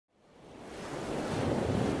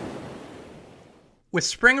With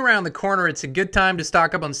spring around the corner, it's a good time to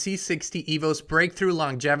stock up on C60 Evo's breakthrough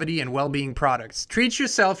longevity and well-being products. Treat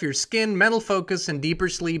yourself, your skin, mental focus, and deeper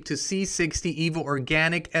sleep to C60 Evo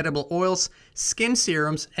organic edible oils, skin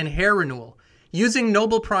serums, and hair renewal. Using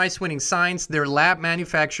Nobel Prize-winning science, their lab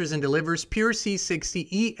manufactures and delivers pure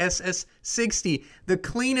C60 ESS60, the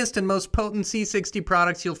cleanest and most potent C60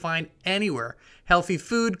 products you'll find anywhere. Healthy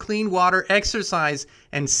food, clean water, exercise,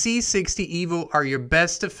 and C60 Evo are your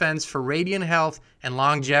best defense for radiant health and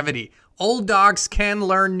longevity. Old dogs can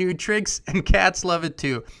learn new tricks, and cats love it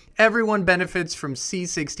too. Everyone benefits from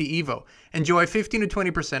C60 Evo. Enjoy 15 to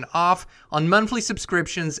 20% off on monthly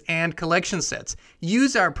subscriptions and collection sets.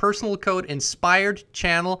 Use our personal code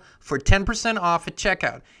INSPIREDCHANNEL for 10% off at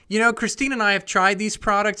checkout. You know, Christine and I have tried these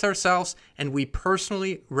products ourselves, and we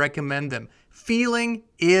personally recommend them. Feeling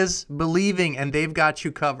is believing, and they've got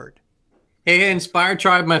you covered. Hey, Inspired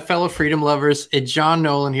Tribe, my fellow freedom lovers, it's John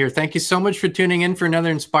Nolan here. Thank you so much for tuning in for another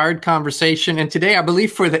Inspired Conversation. And today, I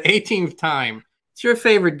believe for the 18th time, it's your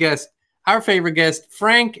favorite guest, our favorite guest,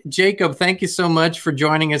 Frank Jacob. Thank you so much for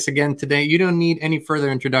joining us again today. You don't need any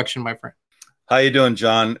further introduction, my friend. How you doing,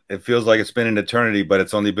 John? It feels like it's been an eternity, but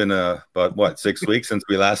it's only been about, what, 6 weeks since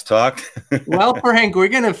we last talked? Well, Frank, we're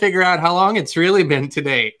going to figure out how long it's really been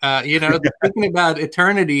today. You know, thinking about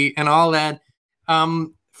eternity and all that.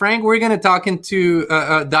 Frank, we're going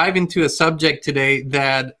to dive into a subject today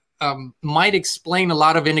that might explain a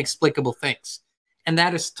lot of inexplicable things, and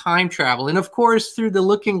that is time travel. And of course, through the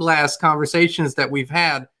looking glass conversations that we've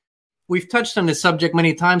had, we've touched on this subject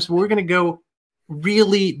many times, but we're going to go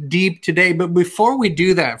really deep today. But before we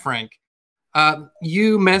do that, Frank,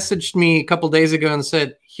 you messaged me a couple days ago and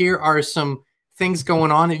said, here are some things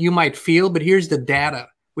going on that you might feel, but here's the data.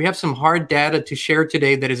 We have some hard data to share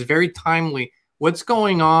today that is very timely. What's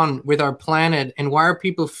going on with our planet, and why are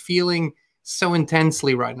people feeling so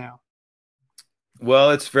intensely right now?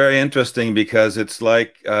 Well, it's very interesting because it's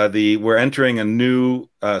like we're entering a new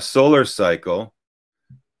solar cycle.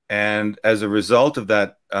 And as a result of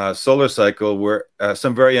that solar cycle,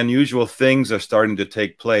 some very unusual things are starting to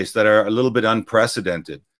take place that are a little bit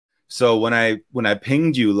unprecedented. So when I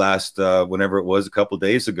pinged you last, whenever it was, a couple of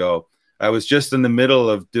days ago, I was just in the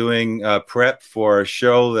middle of doing prep for a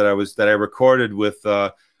show that I recorded with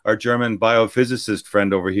our German biophysicist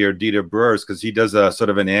friend over here, Dieter Breurs, because he does a sort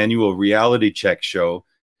of an annual reality check show.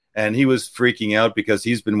 And he was freaking out because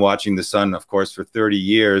he's been watching the sun, of course, for 30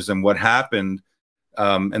 years. And what happened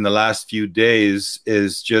in the last few days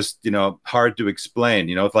is just, you know, hard to explain.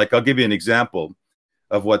 You know, it's like, I'll give you an example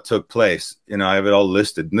of what took place. You know, I have it all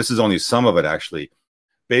listed, and this is only some of it, actually.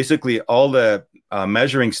 Basically, all the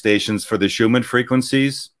measuring stations for the Schumann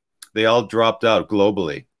frequencies, they all dropped out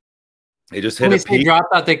globally. They just hit a peak. They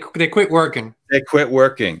dropped out, they quit working. They quit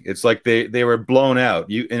working. It's like they were blown out.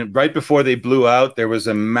 And right before they blew out, there was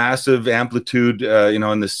a massive amplitude, you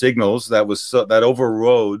know, in the signals that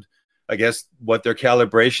overrode, I guess, what their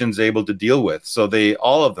calibration's able to deal with. So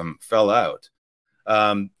all of them fell out.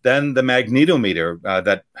 Then the magnetometer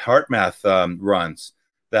that HeartMath runs,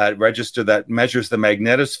 that measures the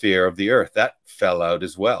magnetosphere of the Earth, that fell out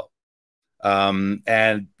as well.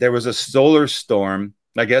 And there was a solar storm.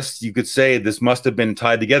 I guess you could say this must have been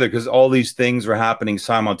tied together because all these things were happening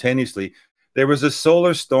simultaneously. There was a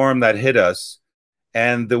solar storm that hit us,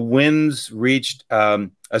 and the winds reached a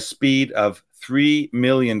speed of 3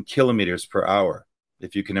 million kilometers per hour,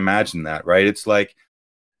 if you can imagine that, right? It's like,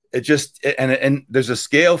 and there's a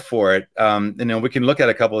scale for it. You know, we can look at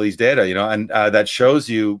a couple of these data, you know, and that shows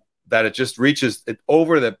you that it just reaches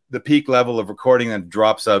over the peak level of recording and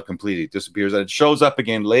drops out completely, disappears, and it shows up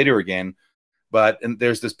again later again. And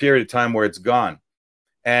there's this period of time where it's gone.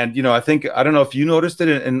 And, you know, I don't know if you noticed it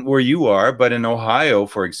in where you are, but in Ohio,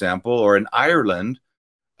 for example, or in Ireland,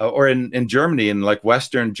 or in Germany, in like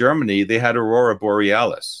Western Germany, they had Aurora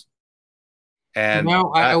Borealis. And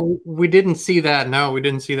no, we didn't see that. No, we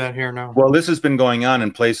didn't see that here. No. Well, this has been going on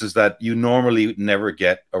in places that you normally never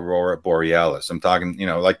get Aurora Borealis. I'm talking, you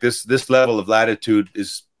know, like this level of latitude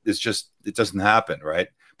is just, it doesn't happen, right?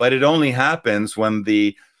 But it only happens when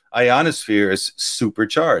the ionosphere is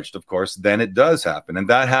supercharged. Of course, then it does happen, and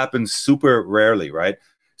that happens super rarely, right?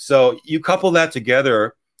 So you couple that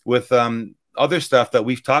together with other stuff that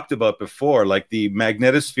we've talked about before, like the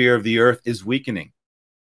magnetosphere of the Earth is weakening,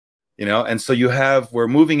 you know, and so we're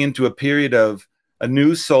moving into a period of a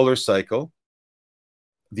new solar cycle.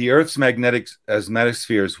 The Earth's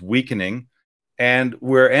magnetosphere is weakening, and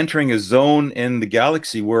we're entering a zone in the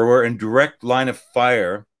galaxy where we're in direct line of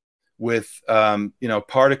fire with you know,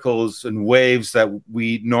 particles and waves that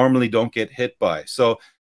we normally don't get hit by. So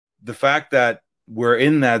the fact that we're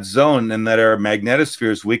in that zone and that our magnetosphere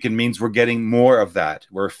is weakened means we're getting more of that.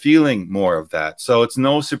 We're feeling more of that. So it's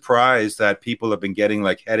no surprise that people have been getting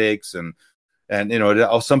like headaches and you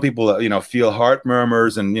know, some people, you know, feel heart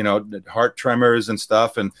murmurs and, you know, heart tremors and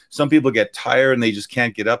stuff. And some people get tired and they just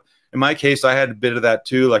can't get up. In my case, I had a bit of that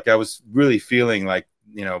too. Like I was really feeling like,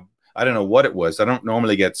 you know, I don't know what it was. I don't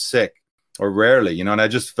normally get sick, or rarely, you know, and I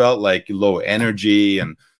just felt like low energy,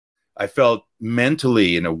 and I felt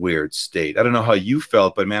mentally in a weird state. I don't know how you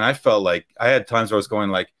felt, but man, I felt like I had times where I was going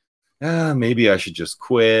like, maybe I should just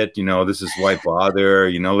quit. You know, this is why bother,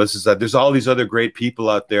 you know, this is that there's all these other great people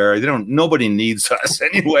out there. Nobody needs us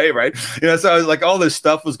anyway. Right. You know, so I was like, all this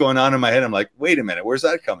stuff was going on in my head. I'm like, wait a minute, where's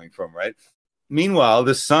that coming from? Right. Meanwhile,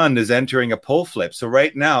 the sun is entering a pole flip. So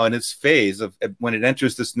right now in its phase of when it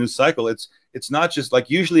enters this new cycle, it's not just like,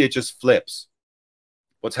 usually it just flips.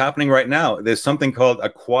 What's happening right now, there's something called a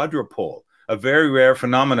quadrupole, a very rare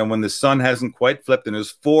phenomenon when the sun hasn't quite flipped and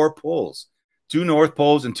there's 4 poles, 2 north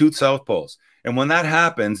poles and 2 south poles. And when that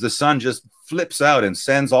happens, the sun just flips out and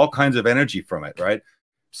sends all kinds of energy from it, right?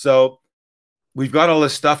 So we've got all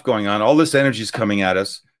this stuff going on. All this energy is coming at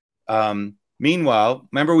us. Meanwhile,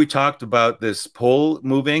 remember we talked about this pole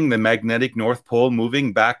moving, the magnetic North Pole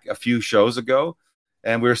moving back a few shows ago?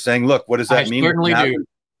 And we were saying, look, what does that mean? I certainly do.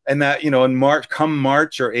 And that, you know, in March, come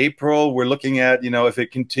March or April, we're looking at, you know, if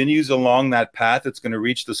it continues along that path, it's going to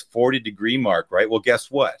reach this 40-degree mark, right? Well,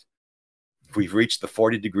 guess what? We've reached the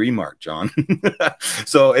 40-degree mark, John.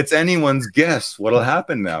 So it's anyone's guess what'll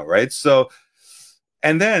happen now, right? So,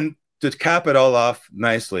 and then to cap it all off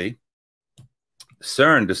nicely,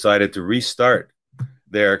 CERN decided to restart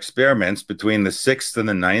their experiments between the 6th and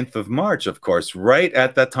the 9th of March, of course, right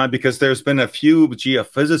at that time, because there's been a few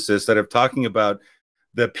geophysicists that are talking about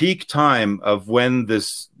the peak time of when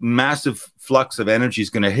this massive flux of energy is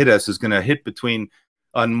going to hit us is going to hit between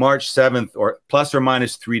on March 7th or plus or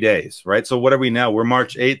minus 3 days, right? So what are we now? We're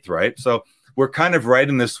March 8th, right? So we're kind of right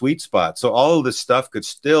in the sweet spot. So all of this stuff could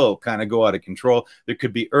still kind of go out of control. There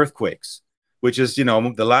could be earthquakes, which is, you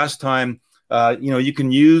know, the last time, you know, you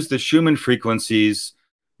can use the Schumann frequencies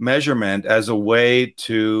measurement as a way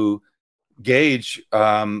to gauge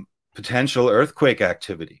potential earthquake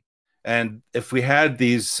activity. And if we had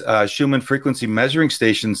these Schumann frequency measuring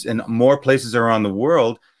stations in more places around the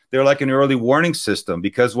world, they're like an early warning system,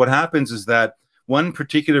 because what happens is that one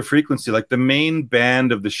particular frequency, like the main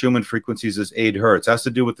band of the Schumann frequencies is 8 hertz, has to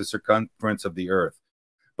do with the circumference of the Earth.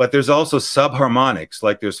 But there's also subharmonics,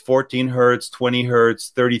 like there's 14 hertz, 20 hertz,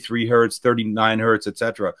 33 hertz, 39 hertz,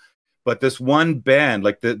 etc. But this one band,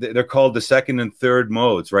 like they're called the second and third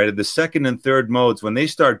modes, right? The second and third modes, when they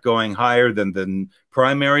start going higher than the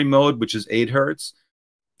primary mode, which is 8 hertz,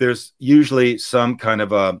 there's usually some kind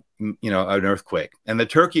of a, you know, an earthquake. And the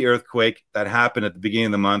Turkey earthquake that happened at the beginning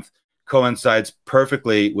of the month coincides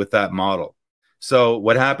perfectly with that model. So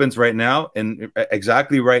what happens right now, and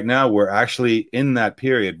exactly right now, we're actually in that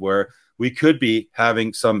period where we could be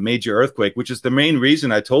having some major earthquake, which is the main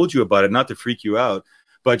reason I told you about it, not to freak you out,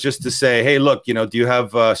 but just to say, hey, look, you know, do you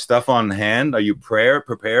have stuff on hand? Are you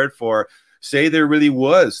prepared for, say there really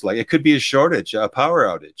was, like it could be a shortage, a power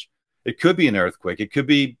outage. It could be an earthquake. It could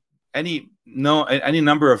be any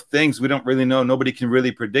number of things. We don't really know. Nobody can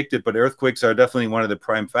really predict it, but earthquakes are definitely one of the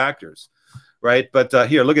prime factors, right? But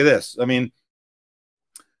here, look at this. I mean,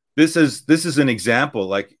 this is an example.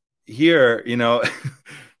 Like here, you know,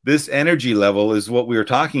 this energy level is what we were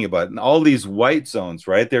talking about. And all these white zones,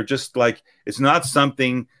 right? They're just like, it's not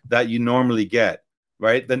something that you normally get,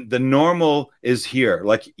 right? The normal is here.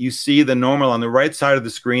 Like you see the normal on the right side of the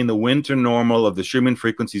screen, the winter normal of the Schumann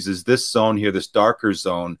frequencies is this zone here, this darker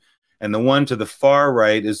zone. And the one to the far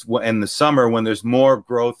right is in the summer when there's more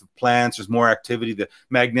growth of plants, there's more activity, the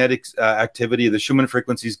magnetic activity, the Schumann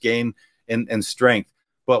frequencies gain in strength.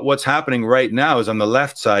 But what's happening right now is on the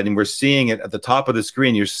left side, and we're seeing it at the top of the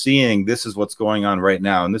screen. You're seeing this is what's going on right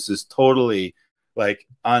now. And this is totally like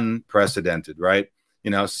unprecedented, right?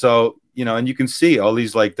 You know, so, you know, and you can see all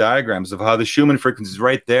these like diagrams of how the Schumann frequencies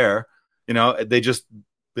right there, you know,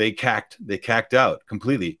 they cacked out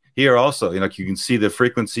completely. Here also, you know, you can see the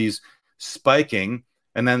frequencies spiking.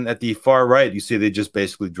 And then at the far right, you see they just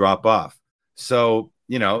basically drop off. So,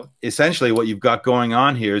 you know, essentially what you've got going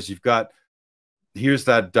on here is here's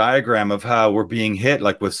that diagram of how we're being hit,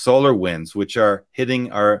 like with solar winds, which are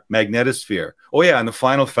hitting our magnetosphere. Oh yeah, and the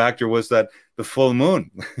final factor was that the full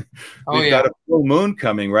moon. We've got a full moon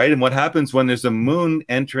coming, right? And what happens when there's a moon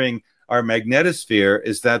entering our magnetosphere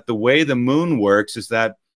is that the way the moon works is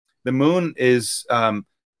that the moon is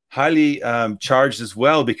highly charged as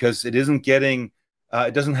well, because it isn't getting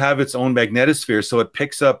it doesn't have its own magnetosphere, so it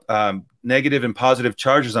picks up negative and positive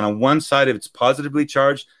charges. And on one side, it's positively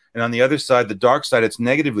charged, and on the other side, the dark side, it's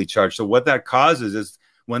negatively charged. So what that causes is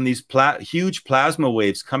when these huge plasma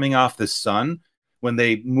waves coming off the sun, when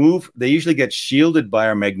they move, they usually get shielded by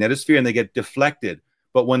our magnetosphere and they get deflected.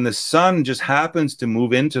 But when the sun just happens to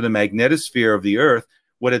move into the magnetosphere of the Earth,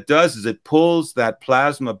 what it does is it pulls that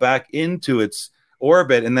plasma back into its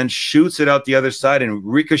orbit and then shoots it out the other side and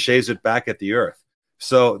ricochets it back at the Earth.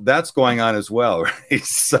 So that's going on as well, right?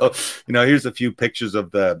 So, you know, here's a few pictures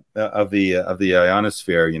of the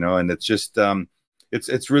ionosphere, you know, and it's just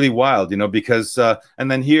it's really wild, you know, because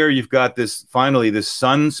and then here you've got this this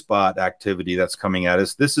sunspot activity that's coming at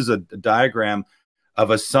us. This is a diagram of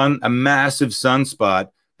a massive sunspot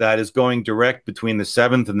that is going direct between the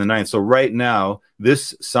 7th and the 9th. So right now,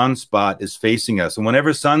 this sunspot is facing us. And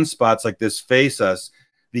whenever sunspots like this face us,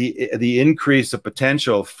 the increase of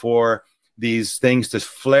potential for these things to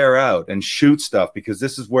flare out and shoot stuff, because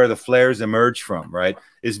this is where the flares emerge from, right,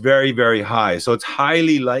 is very, very high. So it's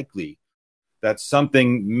highly likely that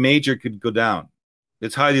something major could go down.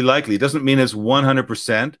 It's highly likely. It doesn't mean it's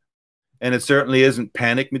 100%. And it certainly isn't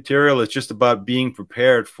panic material. It's just about being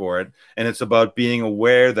prepared for it. And it's about being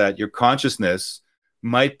aware that your consciousness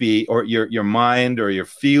might be, or your mind or your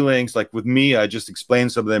feelings, like with me, I just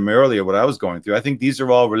explained some of them earlier, what I was going through. I think these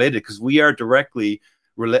are all related because we are directly,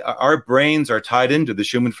 our brains are tied into the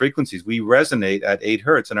Schumann frequencies. We resonate at 8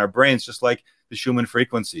 hertz in our brains, just like the Schumann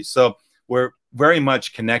frequencies. So we're very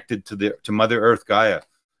much connected to Mother Earth, Gaia.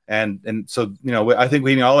 And so, you know, I think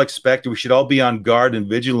we can all expect, we should all be on guard and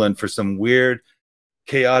vigilant for some weird,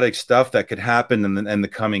 chaotic stuff that could happen in the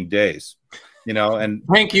coming days, you know. And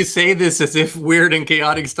Frank, you say this as if weird and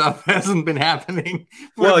chaotic stuff hasn't been happening.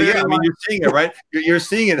 Well, yeah, I mean, you're seeing it, right? You're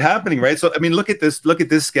seeing it happening, right? So, I mean, look at this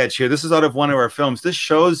sketch here. This is out of one of our films. This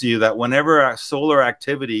shows you that whenever our solar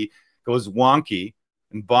activity goes wonky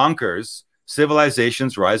and bonkers,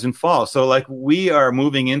 civilizations rise and fall. So like we are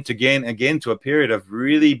moving into again to a period of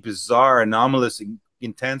really bizarre, anomalous,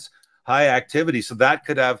 intense, high activity. So that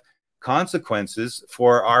could have consequences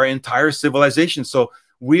for our entire civilization. So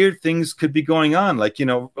weird things could be going on. Like, you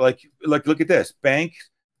know, like look at this bank,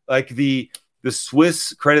 like the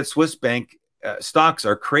Swiss Credit Suisse bank stocks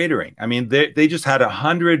are cratering. I mean, they just had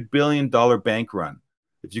 $100 billion bank run,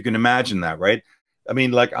 if you can imagine that, right? I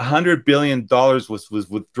mean, like $100 billion was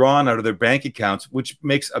withdrawn out of their bank accounts, which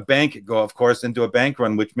makes a bank go, of course, into a bank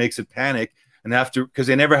run, which makes it panic. And because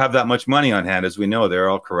they never have that much money on hand, as we know, they're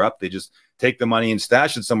all corrupt. They just take the money and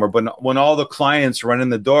stash it somewhere. But when all the clients run in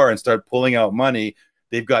the door and start pulling out money,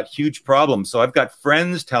 they've got huge problems. So I've got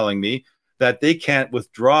friends telling me that they can't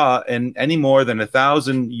withdraw any more than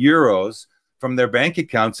 1,000 euros from their bank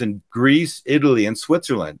accounts in Greece, Italy, and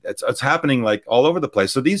Switzerland. It's happening like all over the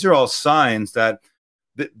place. So these are all signs that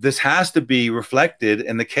this has to be reflected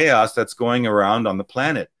in the chaos that's going around on the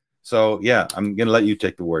planet. So yeah, I'm going to let you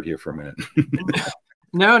take the word here for a minute.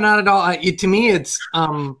 No, not at all. To me, it's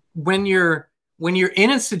when you're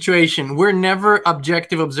in a situation, we're never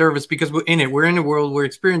objective observers because we're in it. We're in the world. We're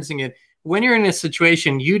experiencing it. When you're in a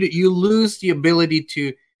situation, you lose the ability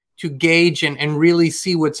to gauge and really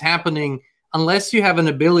see what's happening unless you have an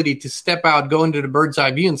ability to step out, go into the bird's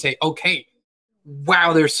eye view and say, okay,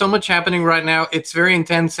 wow, there's so much happening right now. It's very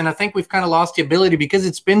intense. And I think we've kind of lost the ability because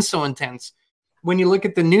it's been so intense. When you look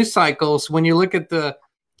at the news cycles, when you look at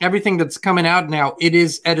everything that's coming out now, it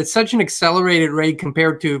is at such an accelerated rate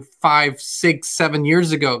compared to 5, 6, 7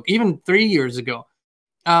 years ago, even 3 years ago.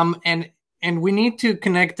 And we need to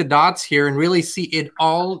connect the dots here and really see it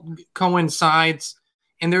all coincides.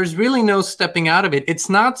 And there's really no stepping out of it. It's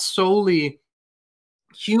not solely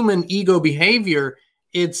human ego behavior.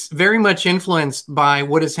 It's very much influenced by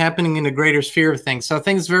what is happening in the greater sphere of things. So I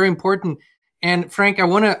think it's very important. And Frank, I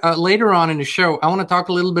want to, later on in the show, I want to talk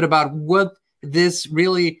a little bit about what this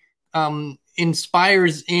really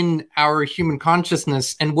inspires in our human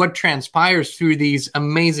consciousness and what transpires through these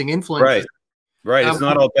amazing influences. Right. It's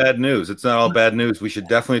not all bad news. It's not all bad news. We should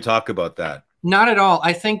definitely talk about that. Not at all.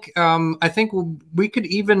 I think we could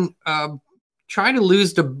even try to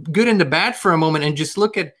lose the good and the bad for a moment and just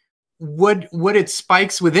look at what it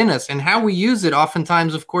spikes within us, and how we use it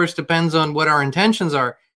oftentimes, of course, depends on what our intentions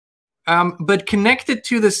are. But connected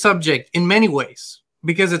to the subject in many ways,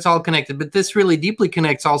 because it's all connected. But this really deeply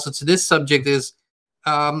connects also to this subject is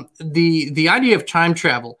the idea of time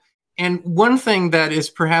travel. And one thing that is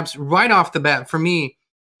perhaps right off the bat for me,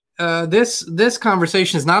 this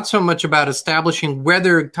conversation is not so much about establishing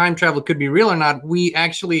whether time travel could be real or not.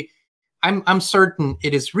 I'm certain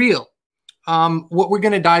it is real. What we're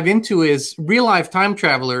going to dive into is real life time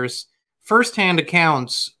travelers firsthand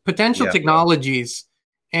accounts, potential technologies,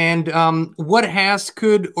 and what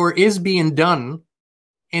could, or is being done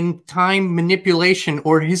in time manipulation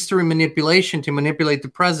or history manipulation to manipulate the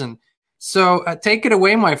present. So take it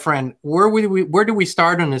away, my friend. Where do we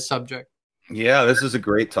start on this subject? Yeah, this is a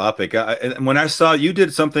great topic. And when I saw you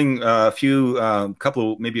did something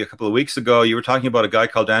maybe a couple of weeks ago, you were talking about a guy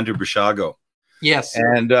called Andrew Basiago. Yes.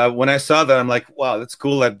 And when I saw that, I'm like, wow, that's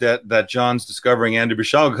cool that John's discovering Andrew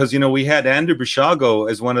Basiago, because, you know, we had Andrew Basiago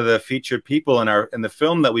as one of the featured people in the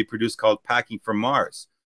film that we produced called Packing from Mars.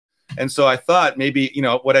 And so I thought maybe, you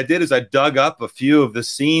know, what I did is I dug up a few of the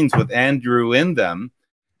scenes with Andrew in them.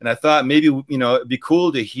 And I thought maybe, you know, it'd be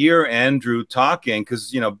cool to hear Andrew talking,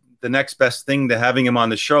 because, you know, the next best thing to having him on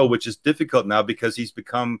the show, which is difficult now because he's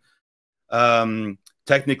become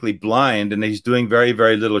technically blind and he's doing very,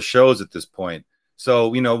 very little shows at this point.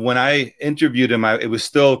 So, you know, when I interviewed him, it was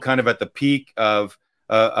still kind of at the peak of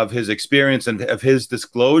his experience and of his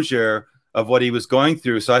disclosure of what he was going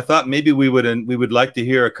through. So I thought maybe we would like to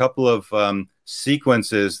hear a couple of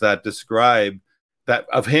sequences that describe that,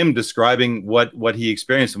 of him describing what he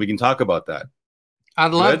experienced, and we can talk about that.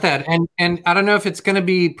 I'd love that. And I don't know if it's going to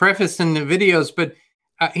be prefaced in the videos, but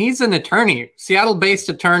he's an attorney, Seattle-based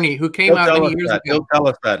attorney who came out many years ago. He'll tell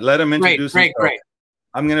us that. Let him introduce himself. Great.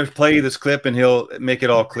 I'm going to play this clip and he'll make it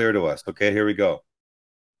all clear to us. Okay, here we go.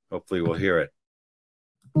 Hopefully we'll hear it.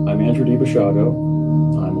 I'm Andrew D. Basiago.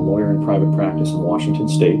 I'm a lawyer in private practice in Washington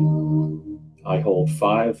State. I hold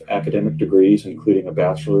 5 academic degrees, including a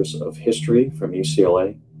bachelor's of history from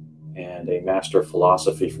UCLA and a master of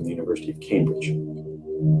philosophy from the University of Cambridge.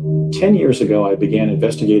 10 years ago, I began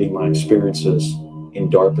investigating my experiences in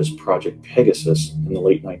DARPA's Project Pegasus in the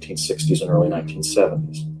late 1960s and early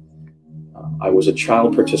 1970s. I was a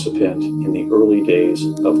child participant in the early days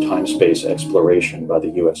of time-space exploration by the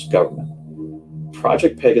US government.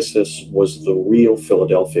 Project Pegasus was the real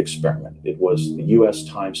Philadelphia experiment. It was the US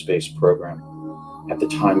time-space program at the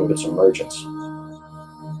time of its emergence.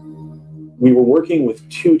 We were working with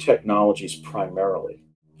 2 technologies primarily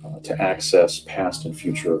to access past and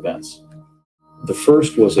future events. The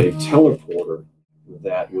first was a teleporter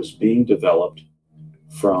that was being developed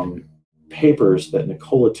from papers that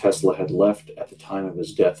Nikola Tesla had left at the time of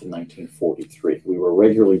his death in 1943. We were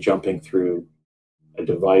regularly jumping through a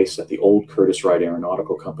device at the old Curtiss Wright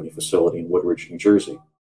Aeronautical Company facility in Woodridge, New Jersey,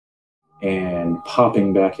 and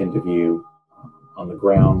popping back into view on the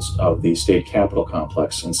grounds of the state capitol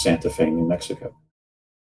complex in Santa Fe, New Mexico.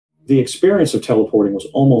 The experience of teleporting was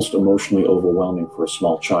almost emotionally overwhelming for a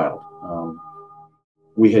small child.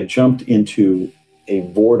 We had jumped into a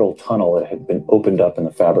vortal tunnel that had been opened up in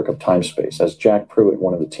the fabric of time-space. As Jack Pruitt,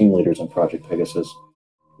 one of the team leaders in Project Pegasus,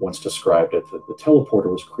 once described it, that the teleporter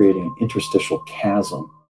was creating an interstitial chasm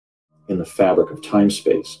in the fabric of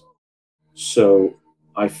time-space. So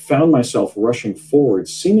I found myself rushing forward,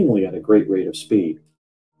 seemingly at a great rate of speed,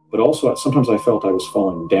 but also sometimes I felt I was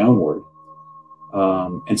falling downward,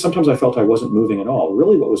 and sometimes I felt I wasn't moving at all.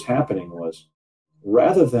 Really what was happening was,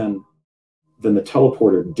 rather than the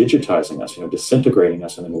teleporter digitizing us, disintegrating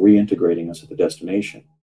us and then reintegrating us at the destination,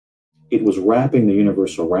 it was wrapping the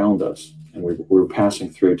universe around us, and we were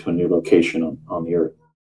passing through to a new location on the Earth.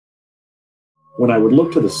 When I would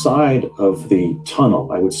look to the side of the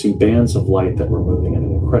tunnel, I would see bands of light that were moving at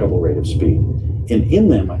an incredible rate of speed. And in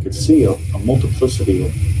them, I could see a multiplicity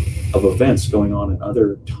of events going on in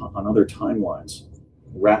other timelines,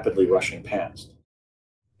 rapidly rushing past.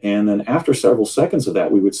 And then after several seconds of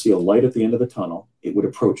that, we would see a light at the end of the tunnel. It would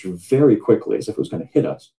approach very quickly as if it was going to hit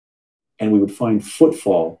us. And we would find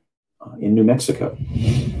footfall in New Mexico.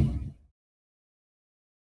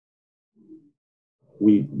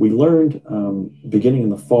 We learned, beginning in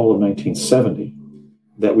the fall of 1970,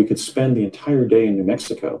 that we could spend the entire day in New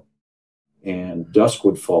Mexico, and dusk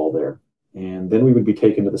would fall there. And then we would be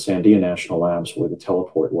taken to the Sandia National Labs where the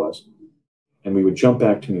teleport was. And we would jump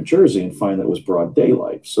back to New Jersey and find that it was broad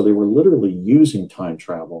daylight. So they were literally using time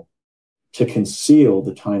travel to conceal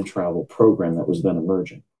the time travel program that was then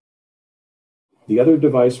emerging. The other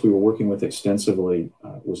device we were working with extensively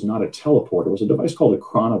was not a teleporter. It was a device called a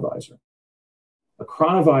chronovisor. A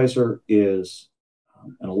chronovisor is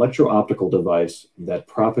an electro-optical device that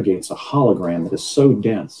propagates a hologram that is so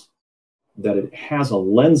dense that it has a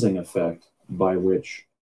lensing effect by which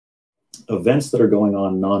events that are going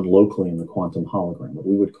on non-locally in the quantum hologram, what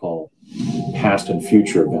we would call past and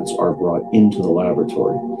future events, are brought into the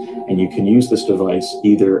laboratory. And you can use this device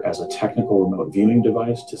either as a technical remote viewing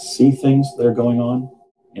device to see things that are going on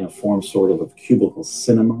in a form sort of cubical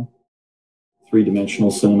cinema,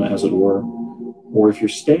 three-dimensional cinema as it were, or if you're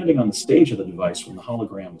standing on the stage of the device when the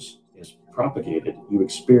hologram is propagated, you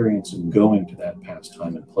experience going to that past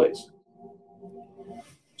time and place.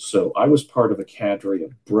 So I was part of a cadre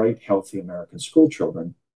of bright, healthy American school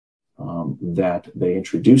children that they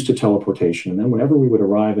introduced to teleportation. And then whenever we would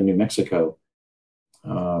arrive in New Mexico,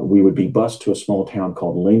 we would be bused to a small town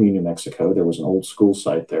called Lamy, New Mexico. There was an old school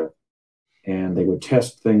site there. And they would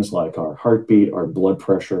test things like our heartbeat, our blood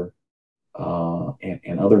pressure,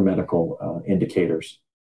 and other medical indicators.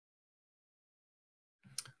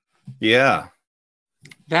 Yeah.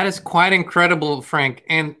 That is quite incredible, Frank.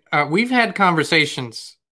 And we've had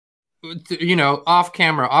conversations, you know, off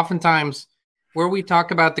camera, oftentimes where we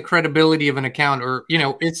talk about the credibility of an account, or, you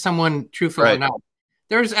know, is someone truthful or not.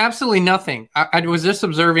 There's absolutely nothing. I was just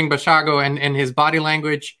observing Basiago and his body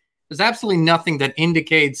language. There's absolutely nothing that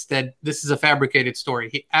indicates that this is a fabricated story.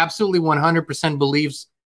 He absolutely 100% believes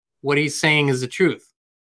what he's saying is the truth.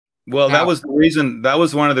 Well, that was the reason. That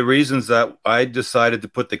was one of the reasons that I decided to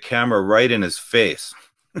put the camera right in his face.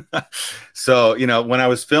 So, you know, when I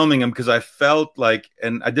was filming him, because I felt like,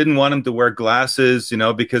 and I didn't want him to wear glasses, you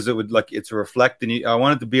know, because it would, like, it's reflecting. I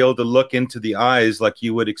wanted to be able to look into the eyes like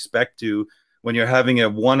you would expect to when you're having a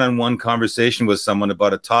one-on-one conversation with someone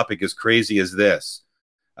about a topic as crazy as this.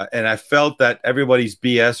 And I felt that everybody's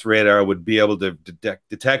BS radar would be able to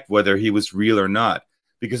detect whether he was real or not,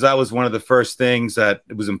 because that was one of the first things that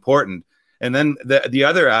was important. And then the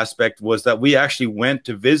other aspect was that we actually went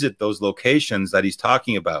to visit those locations that he's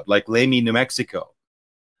talking about, like Lamy, New Mexico.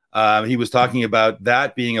 He was talking about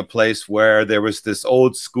that being a place where there was this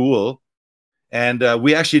old school. And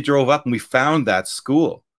we actually drove up and we found that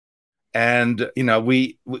school. And, you know,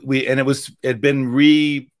 it had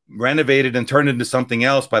been renovated and turned into something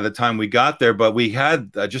else by the time we got there. But we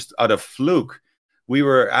had just out of fluke, we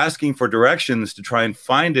were asking for directions to try and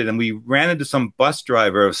find it. And we ran into some bus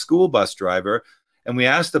driver, a school bus driver, and we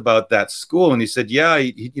asked about that school. And he said, yeah,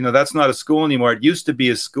 you know, that's not a school anymore. It used to be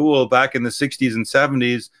a school back in the 60s and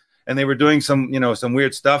 70s. And they were doing some, you know, some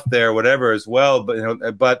weird stuff there, whatever as well. But, you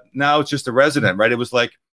know, but now it's just a resident, right? It was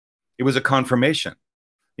like, it was a confirmation.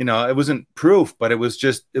 You know, it wasn't proof, but it was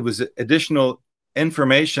additional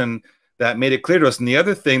information that made it clear to us. And the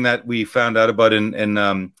other thing that we found out about in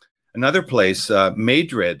another place,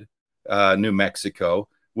 Madrid, New Mexico,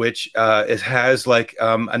 which it has like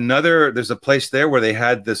there's a place there where they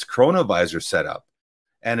had this chronovisor set up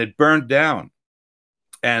and it burned down.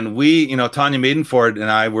 And we, you know, Tanya Maidenford and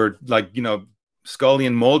I were like, you know, Scully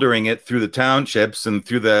and moldering it through the townships and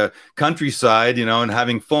through the countryside, you know, and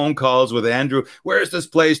having phone calls with Andrew. Where's this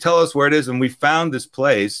place? Tell us where it is. And we found this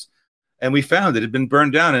place, and we found it had been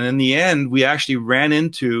burned down. And in the end, we actually ran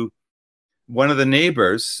into one of the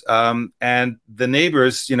neighbors, and the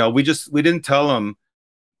neighbors, you know, we didn't tell them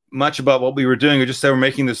much about what we were doing. We just said we're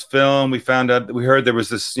making this film. We found out, we heard there was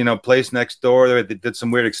this, you know, place next door that did some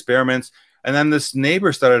weird experiments. And then this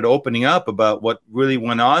neighbor started opening up about what really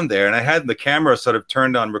went on there. And I had the camera sort of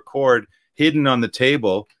turned on record, hidden on the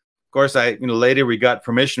table. Of course, later we got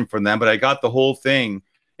permission from them, but I got the whole thing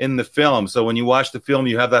in the film. So when you watch the film,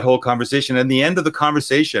 you have that whole conversation. And at the end of the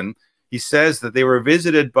conversation, he says that they were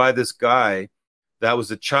visited by this guy that was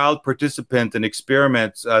a child participant in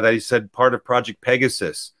experiments that he said part of Project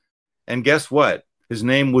Pegasus. And guess what? His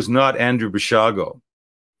name was not Andrew Basiago.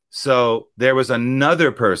 So there was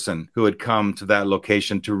another person who had come to that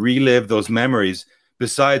location to relive those memories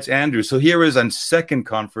besides Andrew. So here is a second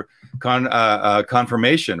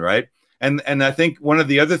confirmation, right? And I think one of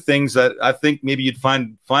the other things that I think maybe you'd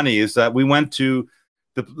find funny is that we went to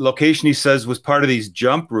the location he says was part of these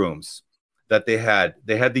jump rooms that they had.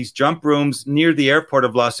 They had these jump rooms near the airport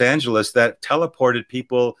of Los Angeles that teleported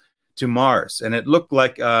people to Mars, and it looked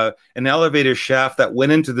like an elevator shaft that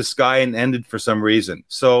went into the sky and ended for some reason.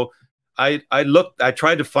 So I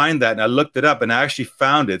tried to find that, and I looked it up, and I actually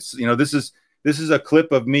found it. So, you know, this is a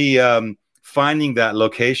clip of me finding that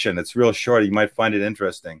location. It's real short. You might find it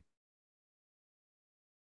interesting.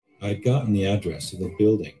 I'd gotten the address of the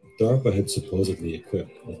building DARPA had supposedly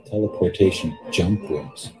equipped with teleportation jump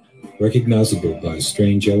rooms, recognizable by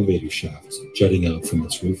strange elevator shafts jutting out from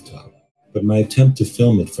its rooftop. But my attempt to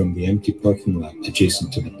film it from the empty parking lot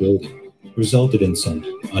adjacent to the building resulted in some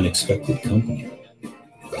unexpected company.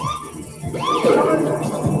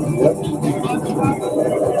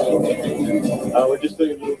 We're just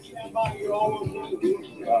taking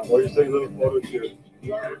little photos here.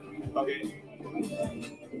 Okay.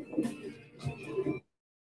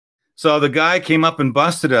 So the guy came up and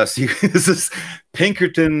busted us. He was this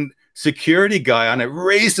Pinkerton security guy on it,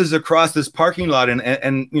 races across this parking lot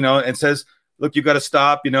and you know, and says, look, you got to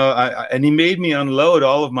stop, you know, and he made me unload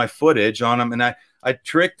all of my footage on him. And I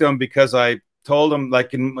tricked him because I told him,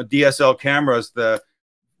 like in DSL cameras, the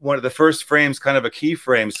one of the first frames, kind of a key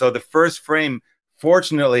frame. So the first frame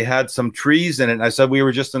fortunately had some trees in it. And I said, we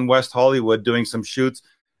were just in West Hollywood doing some shoots,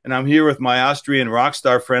 and I'm here with my Austrian rock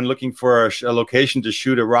star friend looking for a location to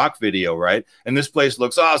shoot a rock video, right? And this place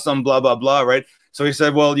looks awesome, blah, blah, blah, right? So he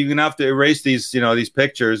said, well, you're going to have to erase these, you know, these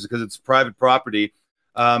pictures because it's private property.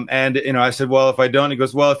 And, you know, I said, well, if I don't, he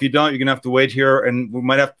goes, well, if you don't, you're going to have to wait here, and we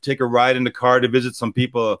might have to take a ride in the car to visit some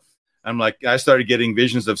people. I'm like, I started getting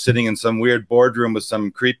visions of sitting in some weird boardroom with some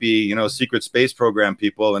creepy, you know, secret space program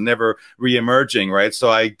people and never re-emerging, right? So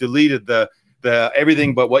I deleted the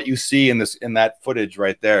everything but what you see in that footage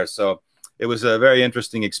right there. So it was a very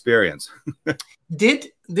interesting experience.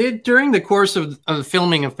 Did during the course of the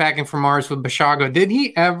filming of Packing for Mars with Bashago, did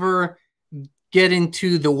he ever get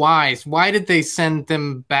into the whys? Why did they send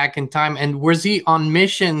them back in time? And was he on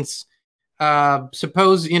missions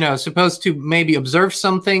supposed to maybe observe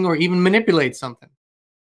something or even manipulate something?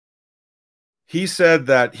 He said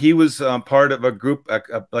that he was part of a group,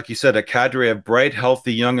 like you said, a cadre of bright,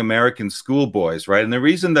 healthy young American schoolboys, right? And the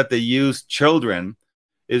reason that they used children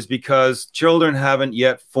is because children haven't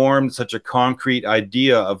yet formed such a concrete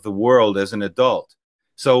idea of the world as an adult.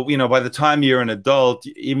 So, you know, by the time you're an adult,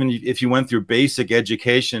 even if you went through basic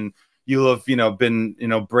education, you'll have, you know, been, you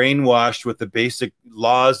know, brainwashed with the basic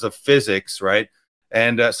laws of physics, right?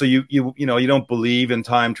 And so you know, you don't believe in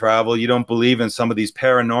time travel. You don't believe in some of these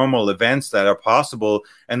paranormal events that are possible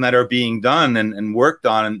and that are being done and worked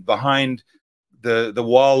on and behind the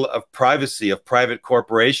wall of privacy of private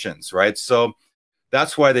corporations, right? So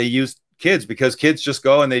that's why they use kids, because kids just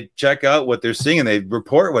go and they check out what they're seeing and they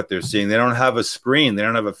report what they're seeing. They don't have a screen. They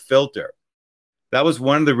don't have a filter. That was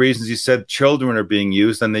one of the reasons he said children are being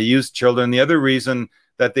used, and they used children. The other reason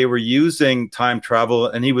that they were using time travel,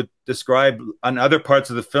 and he would describe on other parts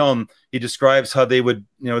of the film, he describes how they would,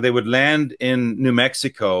 you know, they would land in New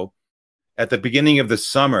Mexico at the beginning of the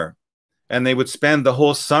summer, and they would spend the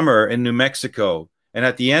whole summer in New Mexico. And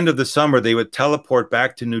at the end of the summer, they would teleport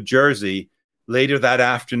back to New Jersey later that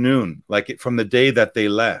afternoon, like from the day that they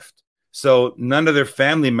left. So none of their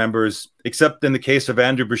family members, except in the case of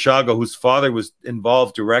Andrew Bashago, whose father was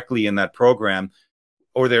involved directly in that program,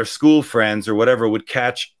 or their school friends or whatever, would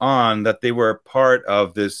catch on that they were part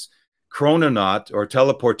of this chrononaut or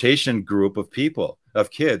teleportation group of people,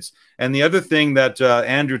 of kids. And the other thing that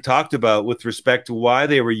Andrew talked about with respect to why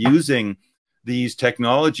they were using these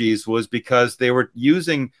technologies was because they were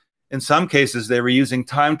using, in some cases, they were using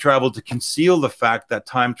time travel to conceal the fact that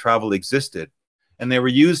time travel existed. And they were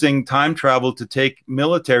using time travel to take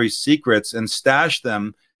military secrets and stash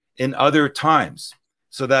them in other times,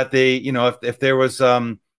 so that they, you know, if there was,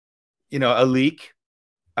 you know, a leak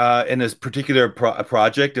in a particular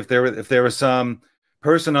project, if there was some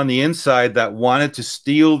person on the inside that wanted to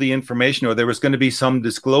steal the information, or there was going to be some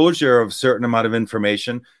disclosure of a certain amount of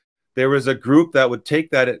information, there was a group that would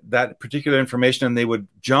take that particular information and they would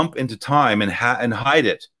jump into time and hide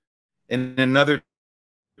it in another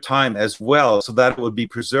time as well, so that it would be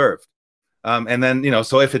preserved. And then, you know,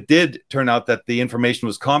 so if it did turn out that the information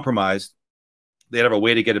was compromised, they'd have a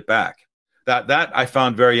way to get it back. That I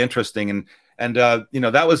found very interesting. And you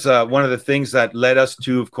know, that was one of the things that led us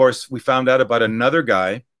to, of course, we found out about another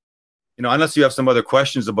guy, you know, unless you have some other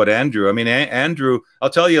questions about Andrew. I mean, Andrew, I'll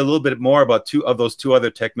tell you a little bit more about those two other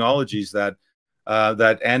technologies that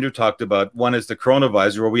Andrew talked about. One is the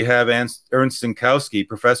chronovisor, where we have Ernst Sinkowski,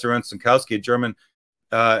 Professor Ernst Sinkowski, a German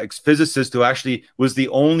physicist who actually was the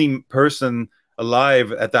only person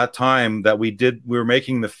alive at that time that we were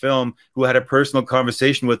making the film, who had a personal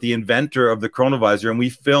conversation with the inventor of the chronovisor, and we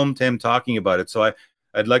filmed him talking about it. So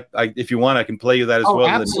I'd like, if you want, I can play you that as well.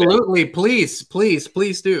 Absolutely. Please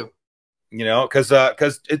do. You know,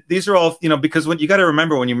 because these are all, you know, because when you got to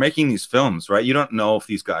remember, when you're making these films, right, you don't know if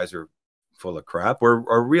these guys are full of crap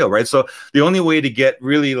or real, right? So the only way to get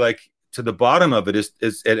really like to the bottom of it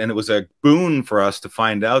is and it was a boon for us to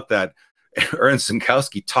find out that Ernst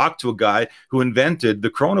Sinkowski talked to a guy who invented the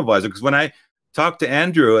chronovisor. Because when I talked to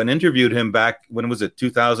Andrew and interviewed him back, when was it,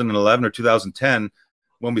 2011 or 2010,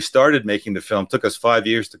 when we started making the film, it took us 5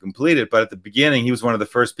 years to complete it. But at the beginning, he was one of the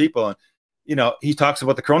first people. And, you know, he talks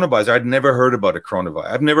about the chronovisor. I'd never heard about a chronovisor.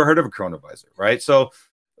 I've never heard of a chronovisor, right? So,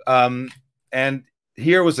 and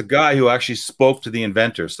here was a guy who actually spoke to the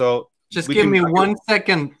inventor. So just give me 1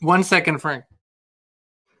 second. 1 second, Frank.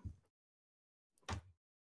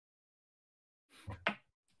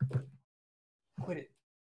 Quit it.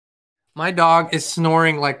 My dog is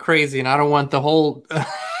snoring like crazy, and I don't want the whole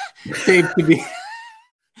tape to be.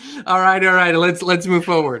 All right. Let's move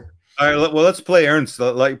forward. All right. Well, let's play Ernst.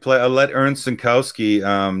 I'll let Ernst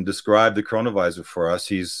Sinkowski describe the chronovisor for us.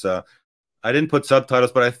 He's I didn't put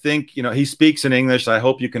subtitles, but I think, you know, he speaks in English. I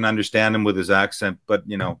hope you can understand him with his accent, but,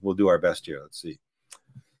 you know, we'll do our best here. Let's see.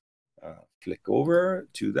 Click over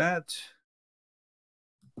to that.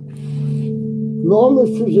 Normal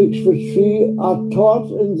physics, which we are taught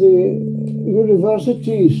in the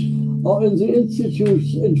universities or in the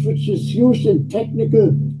institutes, and which is used in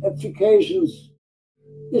technical applications,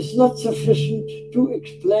 is not sufficient to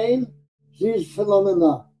explain these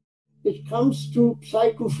phenomena. It comes to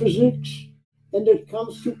psychophysics and it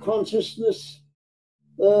comes to consciousness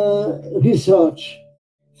research.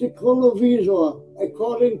 The chronovisor,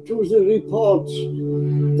 according to the reports,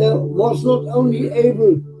 was not only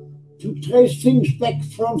able to trace things back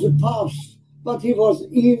from the past, but he was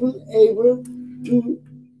even able to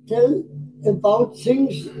tell about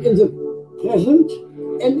things in the present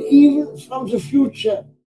and even from the future.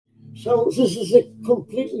 So this is a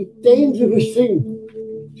completely dangerous thing.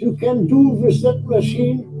 You can do with that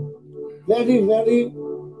machine very, very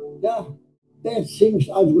bad things,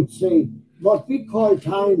 I would say. What we call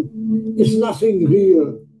time is nothing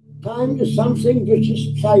real. Time is something which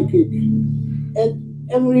is psychic. And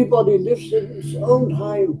everybody lives in his own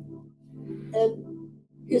time. And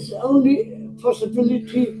it's only a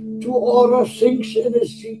possibility to order things in a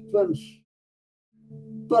sequence.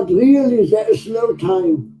 But really, there is no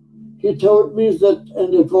time. He told me that,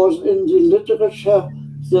 and it was in the literature,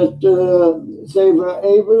 that they were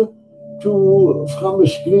able to, from a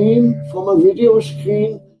screen, from a video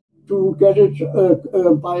screen, to get it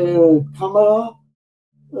by a camera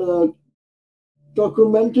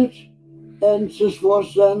documented. And this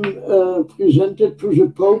was then presented to the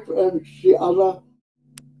Pope and the other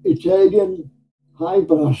Italian high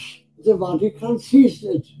brass. The Vatican seized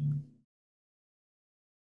it.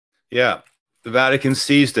 Yeah, the Vatican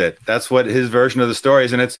seized it. That's what his version of the story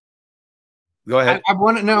is, and it's. Go ahead. I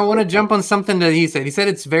want to jump on something that he said. He said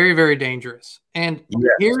it's very, very dangerous. And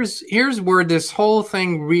yes. here's where this whole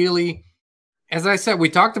thing really, as I said, we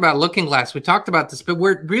talked about Looking Glass, we talked about this, but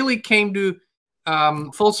where it really came to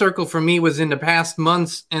full circle for me was in the past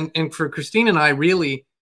months, and for Kristin and I, really,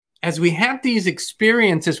 as we had these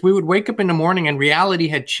experiences, we would wake up in the morning and reality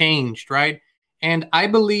had changed, right? And I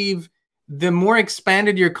believe the more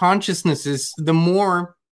expanded your consciousness is, the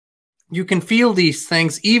more you can feel these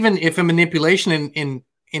things. Even if a manipulation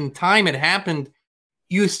in time had happened,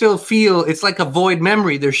 you still feel it's like a void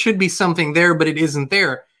memory. There should be something there, but it isn't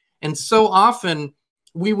there. And so often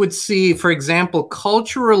we would see, for example,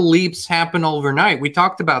 cultural leaps happen overnight. We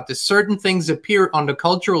talked about this. Certain things appear on the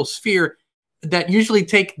cultural sphere that usually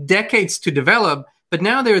take decades to develop, but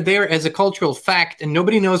now they're there as a cultural fact, and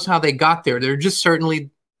nobody knows how they got there. They're just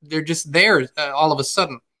there all of a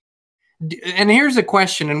sudden. And here's a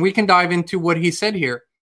question, and we can dive into what he said here.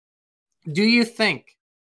 Do you think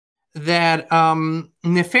that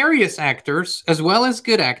nefarious actors, as well as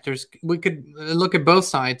good actors, we could look at both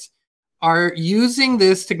sides, are using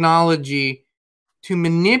this technology to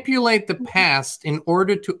manipulate the past in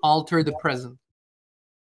order to alter the present?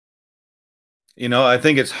 You know, I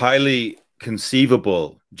think it's highly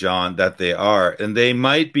conceivable, John, that they are, and they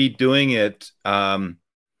might be doing it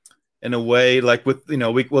in a way, like with, you know,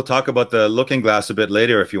 we'll talk about the Looking Glass a bit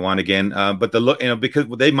later if you want again, but because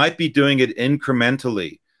they might be doing it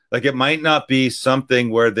incrementally. Like it might not be something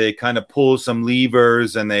where they kind of pull some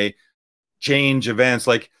levers and they change events.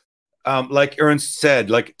 Like Ernst said,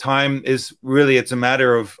 like time is really, it's a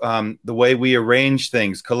matter of the way we arrange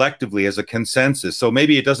things collectively as a consensus. So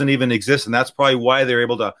maybe it doesn't even exist, and that's probably why they're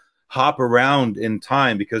able to hop around in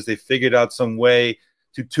time, because they figured out some way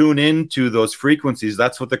to tune into those frequencies.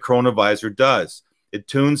 That's what the chronovisor does. It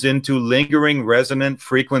tunes into lingering resonant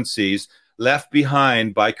frequencies left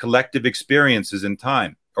behind by collective experiences in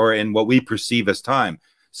time, or in what we perceive as time.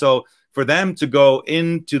 So for them to go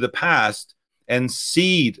into the past and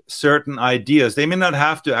seed certain ideas, they may not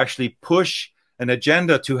have to actually push an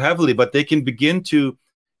agenda too heavily, but they can begin to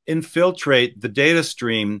infiltrate the data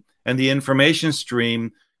stream and the information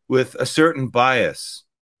stream with a certain bias.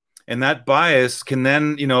 And that bias can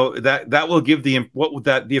then, you know, that will give the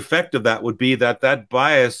effect of that would be that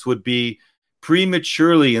bias would be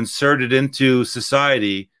prematurely inserted into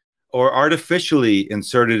society, or artificially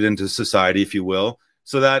inserted into society, if you will,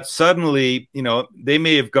 so that suddenly, you know, they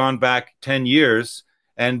may have gone back 10 years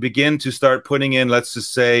and begin to start putting in, let's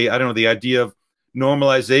just say, I don't know, the idea of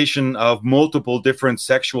normalization of multiple different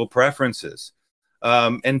sexual preferences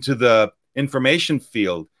into the information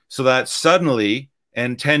field, so that suddenly,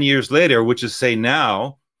 and 10 years later, which is say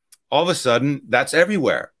now, all of a sudden that's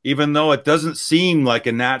everywhere, even though it doesn't seem like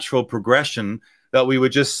a natural progression that we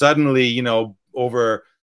would just suddenly, you know, over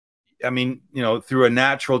I mean, you know, through a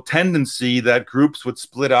natural tendency that groups would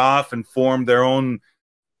split off and form their own,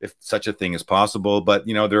 if such a thing is possible, but,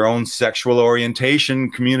 you know, their own sexual orientation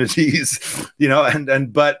communities, you know,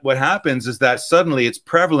 but what happens is that suddenly it's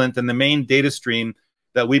prevalent in the main data stream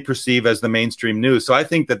that we perceive as the mainstream news. So I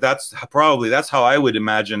think that that's how I would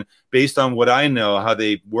imagine, based on what I know, how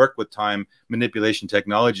they work with time manipulation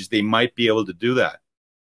technologies, they might be able to do that.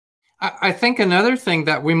 I think another thing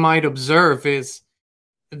that we might observe is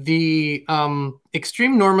the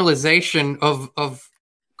extreme normalization of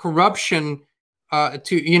corruption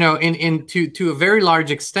to a very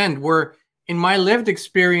large extent, where in my lived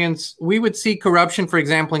experience, we would see corruption, for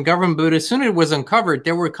example, in government, but as soon as it was uncovered,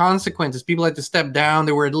 there were consequences. People had to step down.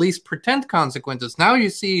 There were at least pretend consequences. Now you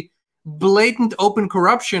see blatant open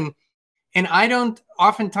corruption. And I don't,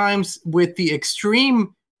 oftentimes with the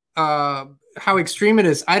extreme, how extreme it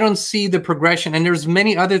is, I don't see the progression. And there's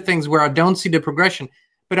many other things where I don't see the progression.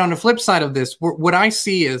 But on the flip side of this, what I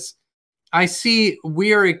see is, I see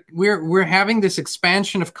we're having this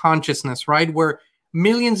expansion of consciousness, right? Where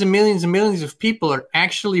millions and millions and millions of people are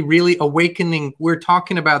actually really awakening. We're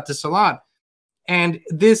talking about this a lot. And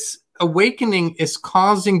this awakening is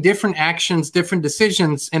causing different actions, different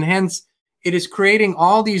decisions, and hence it is creating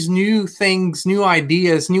all these new things, new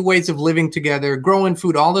ideas, new ways of living together, growing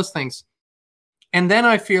food, all those things. And then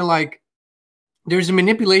I feel like there's a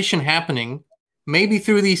manipulation happening, maybe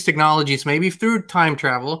through these technologies, maybe through time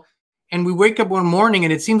travel. And we wake up one morning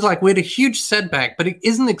and it seems like we had a huge setback, but it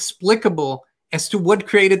isn't explicable as to what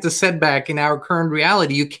created the setback in our current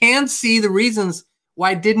reality. You can't see the reasons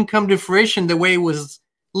why it didn't come to fruition the way it was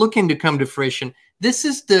looking to come to fruition. This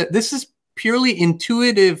is purely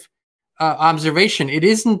intuitive observation. It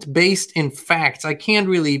isn't based in facts. I can't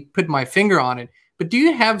really put my finger on it. But do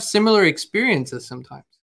you have similar experiences sometimes?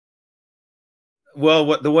 Well,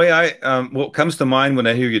 what comes to mind when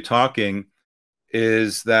I hear you talking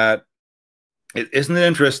is that isn't it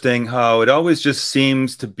interesting how it always just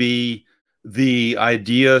seems to be the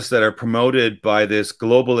ideas that are promoted by this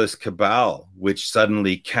globalist cabal, which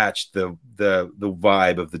suddenly catch the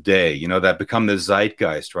vibe of the day, you know, that become the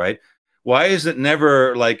zeitgeist, right? Why is it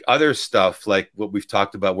never like other stuff, like what we've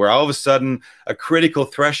talked about, where all of a sudden a critical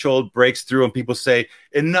threshold breaks through and people say,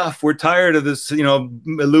 enough, we're tired of this, you know,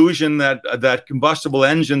 illusion that combustible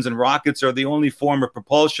engines and rockets are the only form of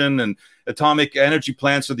propulsion and atomic energy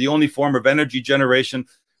plants are the only form of energy generation.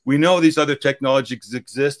 We know these other technologies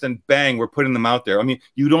exist, and bang, we're putting them out there. I mean,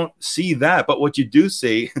 you don't see that, but what you do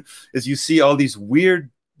see is you see all these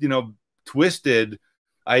weird, you know, twisted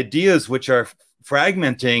ideas which are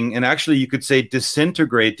fragmenting and actually, you could say,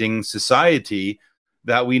 disintegrating society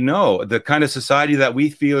that we know, the kind of society that we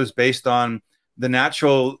feel is based on the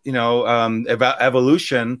natural, you know,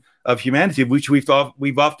 evolution of humanity, which we call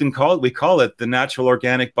it the natural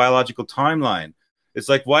organic biological timeline. It's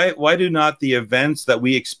like, why do not the events that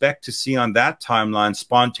we expect to see on that timeline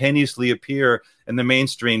spontaneously appear in the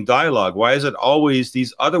mainstream dialogue? Why is it always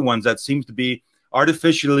these other ones that seem to be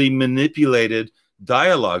artificially manipulated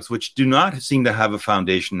dialogues, which do not seem to have a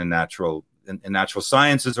foundation in natural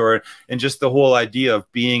sciences or in just the whole idea of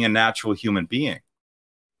being a natural human being?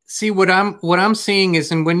 See, what I'm seeing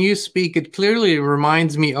is, and when you speak, it clearly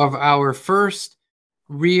reminds me of our first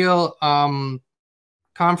real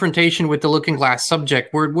confrontation with the looking glass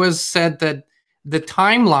subject, where it was said that the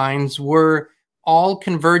timelines were all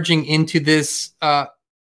converging into this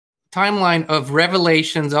timeline of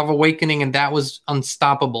revelations, of awakening, and that was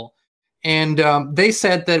unstoppable. And they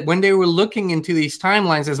said that when they were looking into these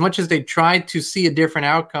timelines, as much as they tried to see a different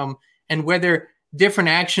outcome and whether different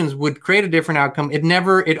actions would create a different outcome,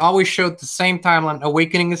 it always showed the same timeline.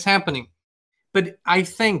 Awakening is happening. But I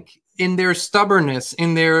think in their stubbornness,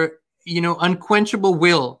 in their, you know, unquenchable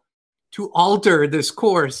will to alter this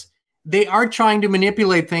course, they are trying to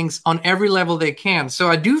manipulate things on every level they can. So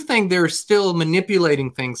I do think they're still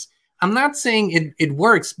manipulating things. I'm not saying it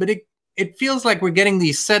works, but it feels like we're getting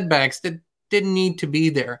these setbacks that didn't need to be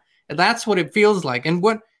there. And that's what it feels like. And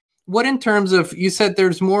what in terms of, you said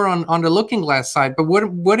there's more on the looking glass side, but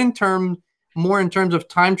what more in terms of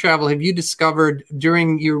time travel have you discovered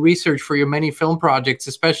during your research for your many film projects,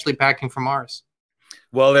 especially Packing for Mars?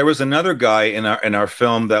 Well, there was another guy in our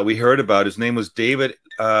film that we heard about. His name was David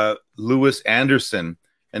Lewis Anderson,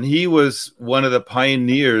 and he was one of the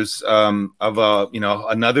pioneers of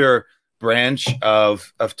another branch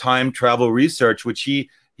of time travel research, which he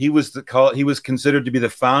was considered to be the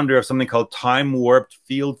founder of something called time warped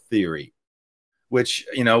field theory, which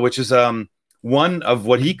is one of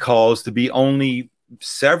what he calls to be only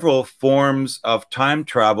several forms of time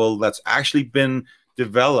travel that's actually been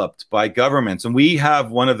developed by governments. And we have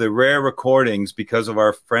one of the rare recordings because of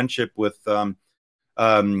our friendship with a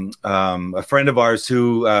friend of ours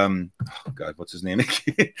who, oh God, what's his name?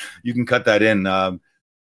 You can cut that in.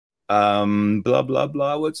 Blah, blah,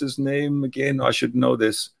 blah. What's his name again? I should know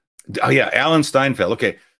this. Oh, yeah, Alan Steinfeld.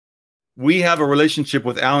 Okay. We have a relationship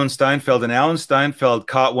with Alan Steinfeld, and Alan Steinfeld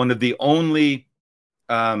caught one of the only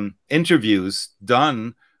interviews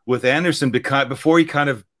done with Anderson before he kind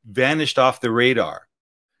of vanished off the radar,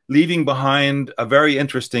 leaving behind a very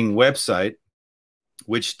interesting website,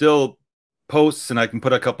 which still posts, and I can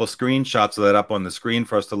put a couple of screenshots of that up on the screen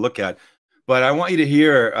for us to look at. But I want you to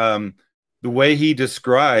hear the way he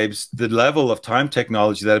describes the level of time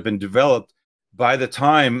technology that had been developed by the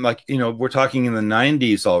time, like, you know, we're talking in the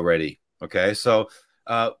 90s already. Okay, so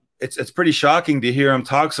it's pretty shocking to hear him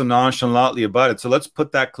talk so nonchalantly about it. So let's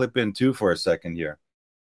put that clip in too for a second here.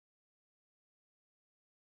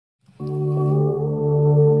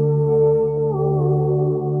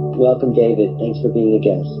 Welcome, David. Thanks for being a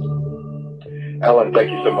guest. Alan,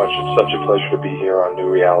 thank you so much. It's such a pleasure to be here on New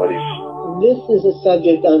Realities. This is a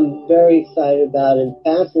subject I'm very excited about and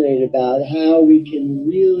fascinated about, how we can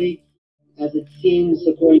really, as it seems,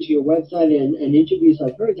 according to your website and interviews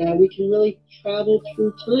I've heard, how we can really travel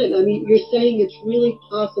through time. I mean, you're saying it's really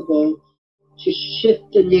possible to shift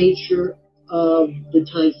the nature of the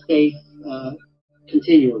time-space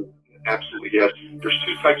continuum. Absolutely, yes. There's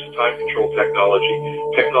two types of time control technology.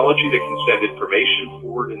 Technology that can send information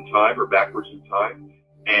forward in time or backwards in time,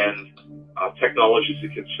 and technologies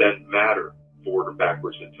that can send matter forward or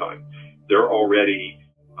backwards in time. They're already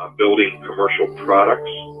building commercial products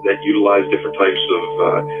that utilize different types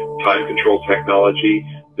of time control technology.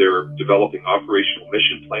 They're developing operational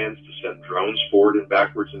mission plans to send drones forward and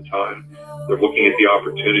backwards in time. They're looking at the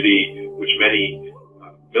opportunity, which many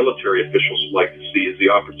military officials would like to see, is the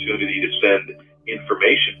opportunity to send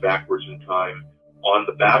information backwards in time on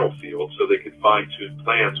the battlefield so they can fine-tune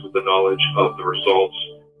plans with the knowledge of the results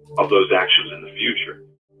of those actions in the future.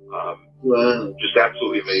 Wow. Just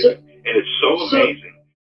absolutely amazing. And it's so amazing.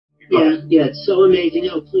 Yeah, it's so amazing.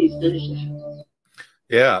 No, please finish that.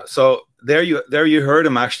 Yeah, so there you heard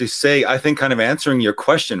him actually say, I think, kind of answering your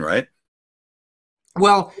question, right?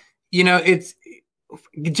 Well, you know, it's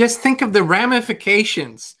just think of the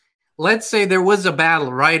ramifications. Let's say there was a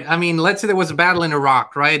battle, right? I mean, let's say there was a battle in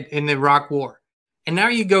Iraq, right? In the Iraq War. And now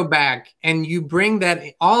you go back and you bring that,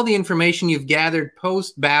 all the information you've gathered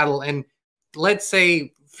post-battle, and let's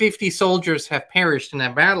say 50 soldiers have perished in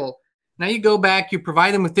that battle. Now you go back, you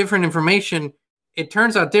provide them with different information. It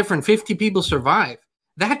turns out different. 50 people survive.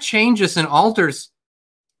 That changes and alters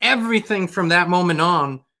everything from that moment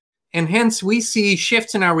on. And hence we see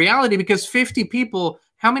shifts in our reality, because 50 people,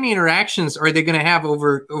 how many interactions are they going to have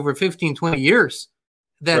over 15, 20 years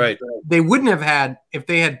that they wouldn't have had if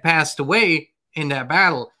they had passed away in that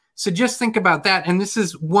battle? So just think about that. And this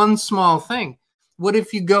is one small thing. What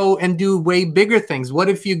if you go and do way bigger things? What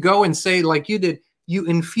if you go and say, like you did, you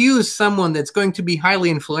infuse someone that's going to be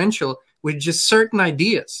highly influential with just certain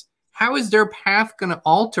ideas? How is their path going to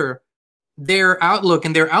alter their outlook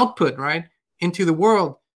and their output, right, into the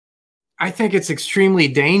world? I think it's extremely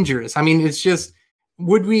dangerous. I mean, it's just,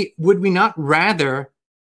 would we not rather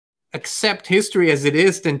accept history as it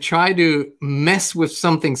is than try to mess with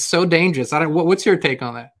something so dangerous? What's your take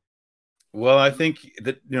on that? Well, I think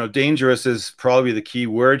that, you know, dangerous is probably the key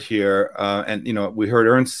word here. And, you know, we heard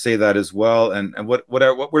Ernst say that as well. And what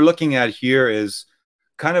we're looking at here is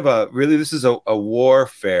kind of this is a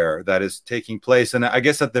warfare that is taking place. And I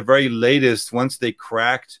guess at the very latest, once they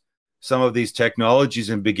cracked some of these technologies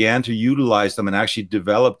and began to utilize them and actually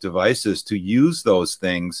develop devices to use those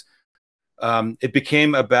things, it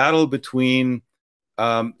became a battle between,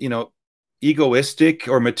 you know, egoistic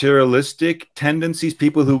or materialistic tendencies,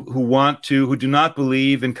 people who do not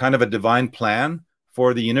believe in kind of a divine plan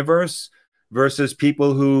for the universe, versus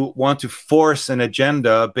people who want to force an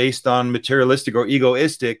agenda based on materialistic or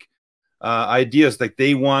egoistic ideas. Like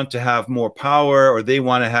they want to have more power, or they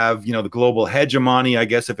want to have, you know, the global hegemony, I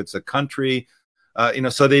guess, if it's a country, you know,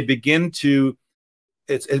 so they begin to,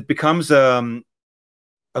 it becomes a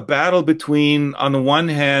battle between, on the one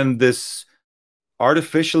hand, this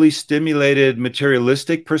artificially stimulated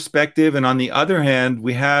materialistic perspective, and on the other hand,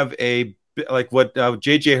 we have like what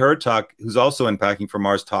J.J. Hertog, who's also in Packing for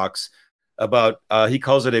Mars, talks about. He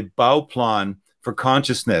calls it a Bauplan for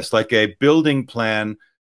consciousness, like a building plan,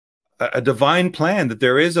 a divine plan, that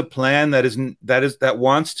there is a plan that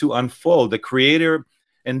wants to unfold. The Creator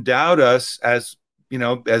endowed us as, you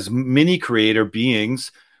know, as mini creator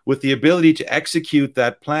beings with the ability to execute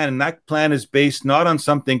that plan. And that plan is based not on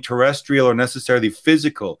something terrestrial or necessarily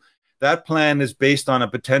physical. that plan is based on a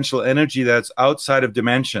potential energy that's outside of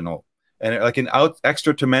dimensional, and like an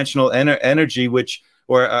extra dimensional energy, which,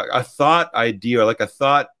 or a thought idea, or like a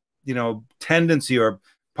thought, you know, tendency, or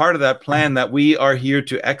part of that plan that we are here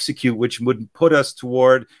to execute, which would put us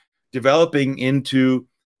toward developing into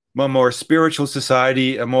a more spiritual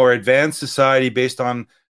society, a more advanced society based on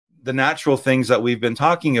the natural things that we've been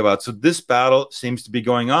talking about. So this battle seems to be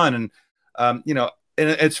going on. And, you know, and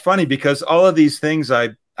it's funny because all of these things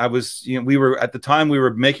I was, you know, we were at the time we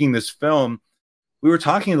were making this film, we were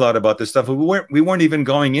talking a lot about this stuff. We weren't even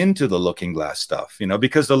going into the looking glass stuff, you know,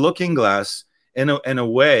 because the looking glass in a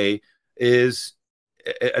way is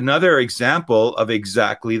another example of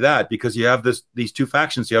exactly that, because you have these two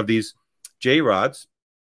factions. You have these J-rods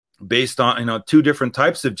based on, you know, two different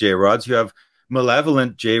types of J-rods. You have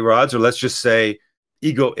malevolent J-rods, or let's just say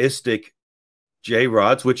egoistic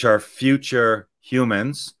J-rods, which are future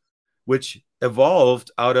humans, which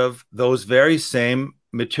evolved out of those very same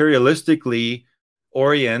materialistically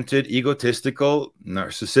oriented, egotistical,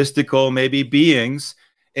 narcissistical, maybe beings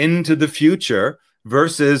into the future,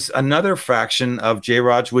 versus another fraction of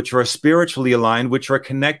J-rods, which are spiritually aligned, which are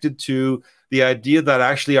connected to the idea that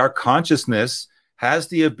actually our consciousness has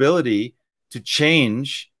the ability to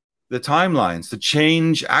change the timelines, to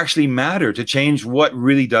change actually matter, to change what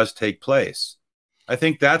really does take place. I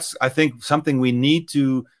think that's, something we need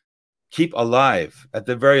to keep alive, at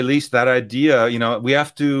the very least, that idea. You know, we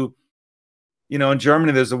have to, you know, in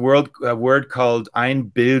Germany, there's a word called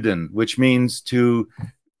einbilden, which means to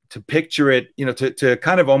picture it, you know, to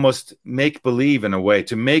kind of almost make believe in a way,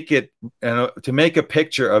 to make it, to make a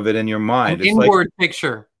picture of it in your mind. An inward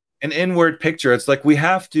picture. An inward picture. It's like we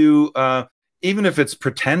have to, even if it's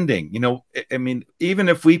pretending, you know, I mean, even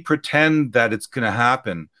if we pretend that it's going to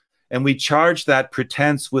happen and we charge that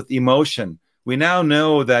pretense with emotion, we now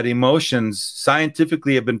know that emotions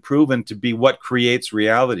scientifically have been proven to be what creates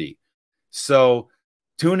reality. So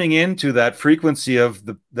tuning into that frequency of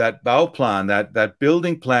that Bauplan, that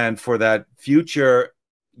building plan for that future,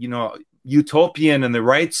 you know, utopian in the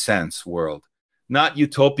right sense world, not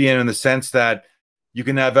utopian in the sense that you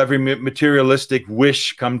can have every materialistic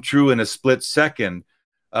wish come true in a split second,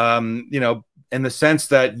 you know, in the sense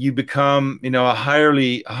that you become, you know, a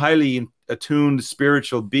highly attuned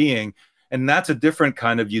spiritual being. And that's a different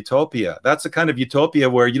kind of utopia. That's a kind of utopia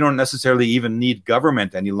where you don't necessarily even need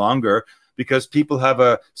government any longer, because people have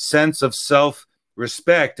a sense of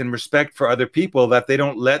self-respect and respect for other people, that they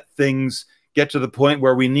don't let things get to the point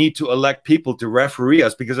where we need to elect people to referee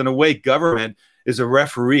us, because in a way, government is a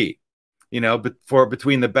referee, you know, but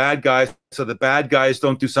between the bad guys, so the bad guys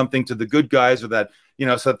don't do something to the good guys, or that, you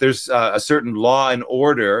know, so that there's a certain law and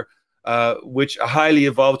order, which a highly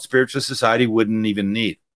evolved spiritual society wouldn't even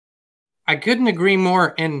need. I couldn't agree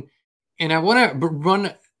more. And I want to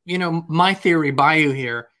run, you know, my theory by you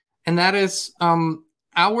here. And that is,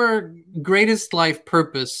 our greatest life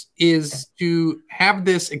purpose is to have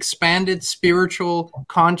this expanded spiritual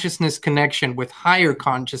consciousness connection with higher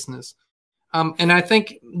consciousness. And I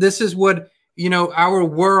think this is what, you know, our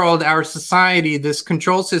world, our society, this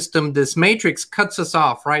control system, this matrix cuts us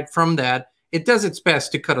off right from that. It does its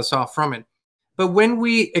best to cut us off from it. But when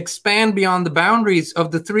we expand beyond the boundaries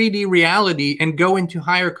of the 3D reality and go into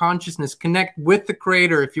higher consciousness, connect with the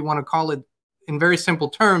creator, if you want to call it in very simple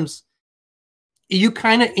terms, you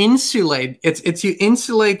kind of insulate. It's you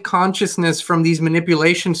insulate consciousness from these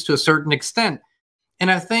manipulations to a certain extent. And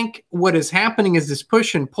I think what is happening is this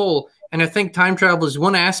push and pull. And I think time travel is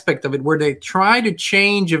one aspect of it, where they try to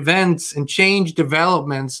change events and change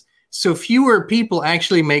developments so fewer people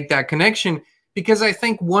actually make that connection. Because I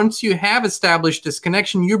think once you have established this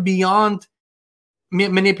connection, you're beyond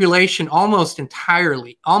manipulation almost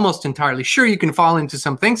entirely. Sure, you can fall into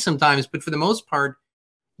some things sometimes, but for the most part,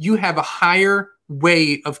 you have a higher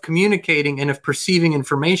way of communicating and of perceiving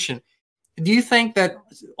information. Do you think that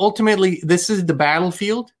ultimately this is the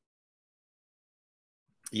battlefield?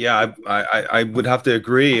 Yeah, I would have to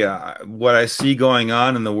agree. What I see going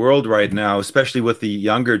on in the world right now, especially with the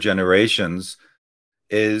younger generations,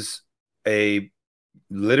 is a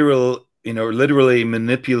literally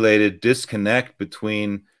manipulated disconnect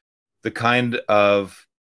between the kind of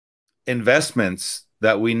investments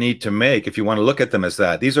that we need to make, if you want to look at them as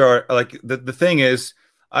that. These are like, the thing is,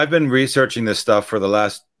 I've been researching this stuff for the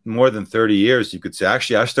last more than 30 years, you could say.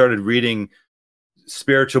 Actually, I started reading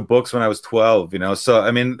spiritual books when I was 12, you know. So,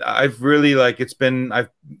 I mean, I've really, like,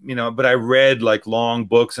 but I read like long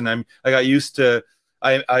books, and I got used to,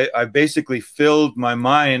 I basically filled my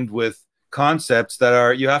mind with concepts that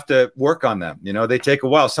are, you have to work on them, you know, they take a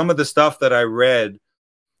while. Some of the stuff that I read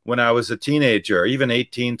when I was a teenager, even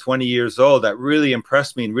 18, 20 years old, that really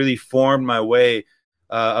impressed me and really formed my way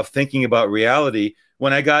of thinking about reality.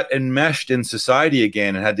 When I got enmeshed in society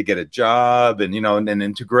again and had to get a job and, you know, and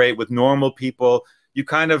integrate with normal people, you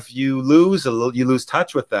kind of, you lose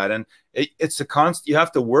touch with that. And it's a constant, you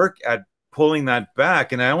have to work at pulling that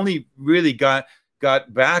back. And I only really got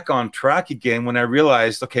back on track again when I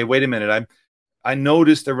realized, okay, wait a minute, I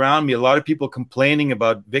noticed around me a lot of people complaining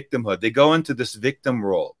about victimhood. They go into this victim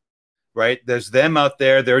role, right? There's them out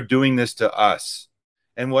there, they're doing this to us.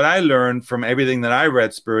 And what I learned from everything that I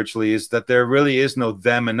read spiritually is that there really is no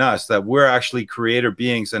them and us, that we're actually creator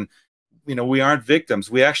beings. And, you know, we aren't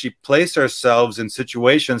victims. We actually place ourselves in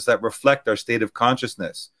situations that reflect our state of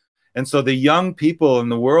consciousness. And so the young people in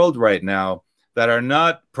the world right now that are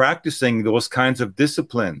not practicing those kinds of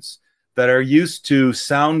disciplines, that are used to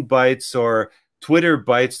sound bites or Twitter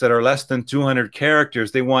bites that are less than 200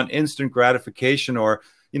 characters. They want instant gratification, or,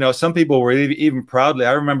 you know, some people were even proudly,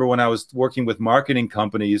 I remember when I was working with marketing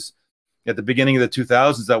companies at the beginning of the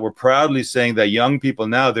 2000s that were proudly saying that young people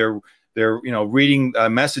now, they're you know, reading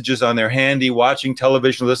messages on their handy, watching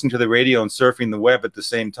television, listening to the radio, and surfing the web at the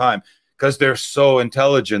same time because they're so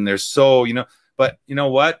intelligent. They're so, you know, but you know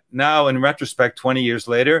what? Now in retrospect, 20 years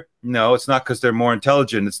later, no, it's not because they're more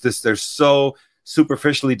intelligent. It's this, they're so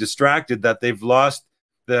superficially distracted that they've lost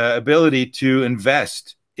the ability to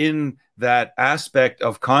invest in that aspect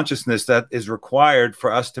of consciousness that is required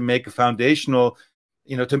for us to make a foundational,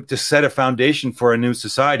 you know, to set a foundation for a new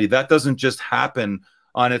society. That doesn't just happen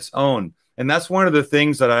on its own. And that's one of the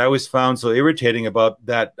things that I always found so irritating about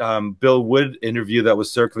that Bill Wood interview that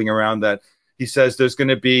was circling around, that he says there's going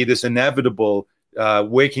to be this inevitable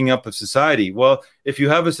waking up of society. Well, if you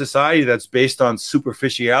have a society that's based on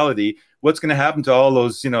superficiality, what's going to happen to all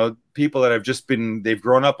those, you know, people that have just been, they've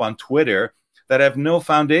grown up on Twitter that have no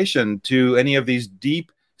foundation to any of these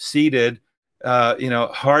deep-seated, you know,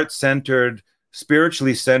 heart-centered,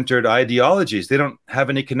 spiritually centered ideologies? They don't have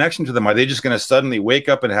any connection to them. Are they just going to suddenly wake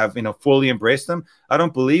up and have, you know, fully embrace them? I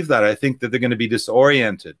don't believe that. I think that they're going to be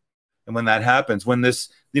disoriented. And when that happens, when this,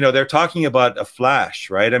 you know, they're talking about a flash,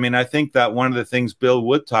 right? I mean, I think that one of the things Bill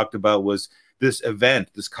Wood talked about was this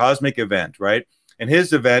event, this cosmic event, right? And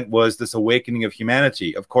his event was this awakening of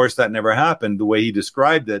humanity. Of course, that never happened the way he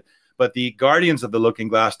described it. But the Guardians of the Looking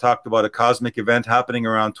Glass talked about a cosmic event happening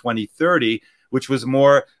around 2030, which was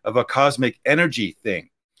more of a cosmic energy thing,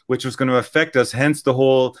 which was going to affect us. Hence, the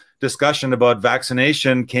whole discussion about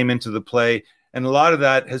vaccination came into the play. And a lot of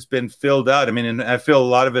that has been filled out. I mean, and I feel a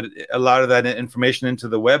lot of that information into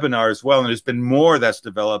the webinar as well. And there's been more that's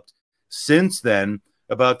developed since then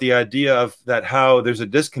about the idea of that, how there's a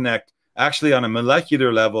disconnect actually on a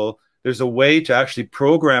molecular level. There's a way to actually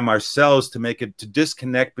program ourselves to make it, to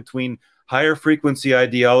disconnect between higher frequency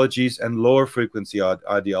ideologies and lower frequency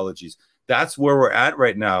ideologies. That's where we're at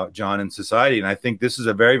right now, John, in society. And I think this is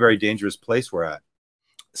a very, very dangerous place we're at.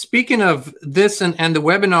 Speaking of this and the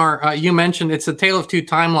webinar, you mentioned it's a tale of two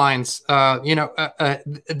timelines, you know,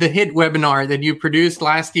 the hit webinar that you produced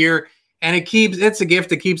last year, and it's a gift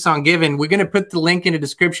that keeps on giving. We're going to put the link in the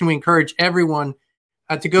description. We encourage everyone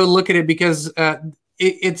to go look at it, because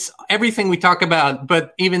it's everything we talk about,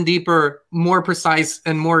 but even deeper, more precise,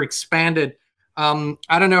 and more expanded. I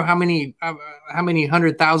don't know how many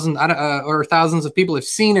 100,000 or thousands of people have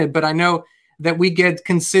seen it, but I know that we get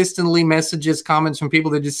consistently messages, comments from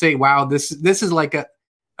people that just say, wow, this is like a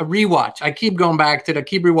rewatch. I keep going back to it. I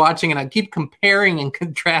keep rewatching, and I keep comparing and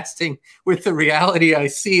contrasting with the reality I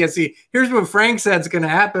see. Here's what Frank said is going to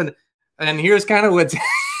happen, and here's kind of what's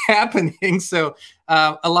happening. So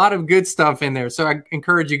a lot of good stuff in there. So I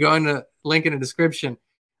encourage you, go in the link in the description.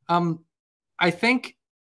 I think,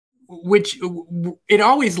 which it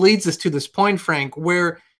always leads us to this point, Frank,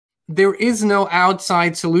 where there is no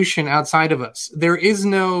outside solution outside of us. There is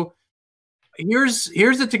no, here's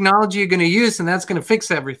the technology you're going to use, and that's going to fix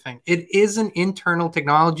everything. It is an internal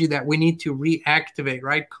technology that we need to reactivate,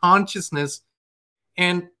 right? Consciousness.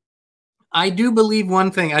 And I do believe one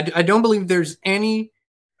thing. I don't believe there's any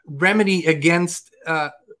remedy against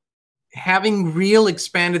having real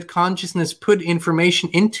expanded consciousness put information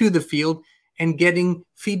into the field and getting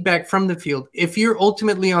feedback from the field. If you're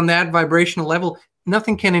ultimately on that vibrational level,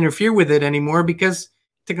 nothing can interfere with it anymore, because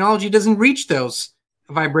technology doesn't reach those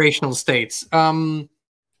vibrational states. How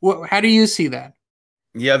do you see that?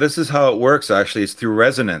 Yeah, this is how it works, actually. It's through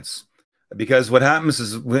resonance. Because what happens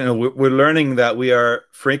is, you know, we're learning that we are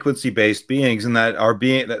frequency-based beings, and that our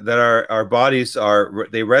bodies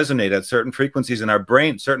they resonate at certain frequencies, and our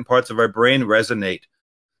brain, certain parts of our brain resonate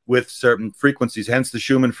with certain frequencies. Hence the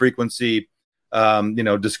Schumann frequency,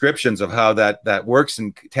 descriptions of how that works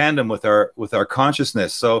in tandem with our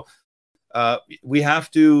consciousness. So we have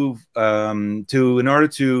to in order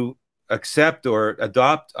to accept or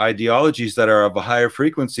adopt ideologies that are of a higher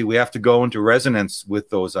frequency, we have to go into resonance with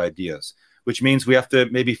those ideas, which means we have to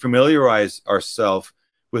maybe familiarize ourselves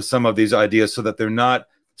with some of these ideas so that they're not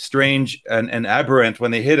strange and aberrant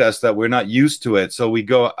when they hit us, that we're not used to it. So we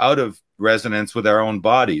go out of resonance with our own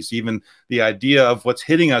bodies. Even the idea of what's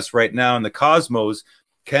hitting us right now in the cosmos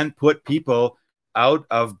can put people out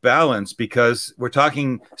of balance, because we're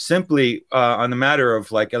talking simply on the matter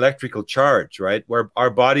of like electrical charge, right? Where our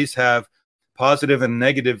bodies have positive and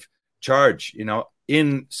negative charge,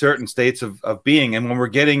 in certain states of being. And when we're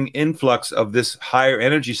getting influx of this higher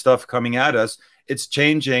energy stuff coming at us, it's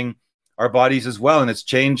changing our bodies as well. And it's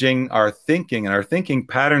changing our thinking and our thinking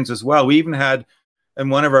patterns as well. We even had in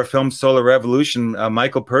one of our films, Solar Revolution,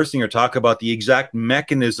 Michael Persinger talk about the exact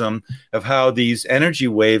mechanism of how these energy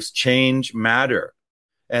waves change matter.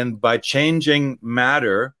 And by changing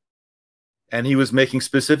matter, and he was making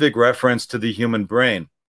specific reference to the human brain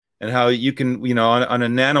and how you can, on a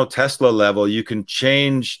nano Tesla level, you can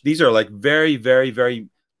change. These are like very, very, very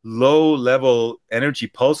low level energy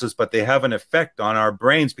pulses, but they have an effect on our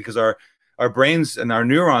brains because our brains and our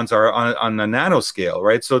neurons are on a nanoscale,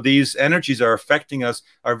 right? So these energies are affecting us,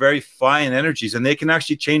 are very fine energies, and they can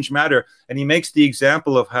actually change matter. And he makes the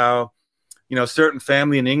example of how, certain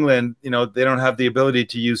family in England, they don't have the ability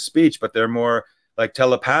to use speech, but they're more like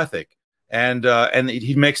telepathic. And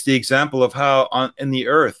he makes the example of how in the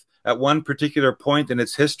earth, at one particular point in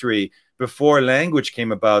its history, before language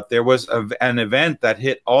came about, there was an event that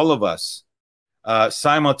hit all of us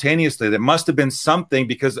simultaneously. There must have been something,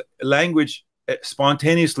 because language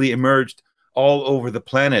spontaneously emerged all over the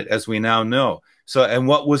planet, as we now know. So, and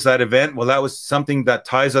what was that event? Well, that was something that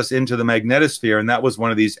ties us into the magnetosphere, and that was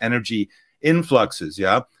one of these energy influxes.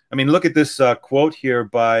 Yeah, I mean, look at this quote here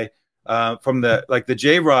by from the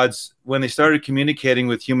J-Rods. When they started communicating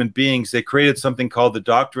with human beings, they created something called the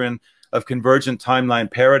doctrine of convergent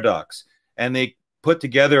timeline paradox, and they put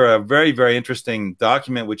together a very, very interesting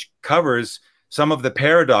document which covers some of the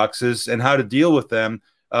paradoxes and how to deal with them,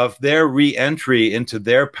 of their re-entry into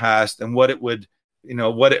their past and what it would,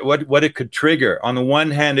 what it could trigger. On the one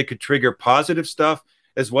hand, it could trigger positive stuff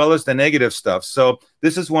as well as the negative stuff. So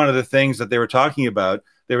this is one of the things that they were talking about.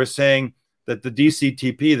 They were saying that the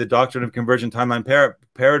DCTP, the Doctrine of Convergent Timeline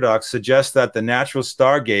Paradox, suggests that the natural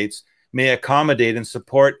stargates may accommodate and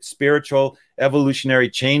support spiritual evolutionary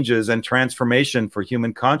changes and transformation for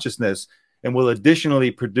human consciousness, and will additionally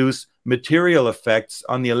produce material effects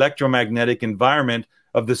on the electromagnetic environment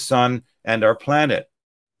of the sun and our planet.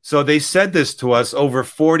 So they said this to us over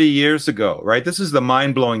 40 years ago, right? This is the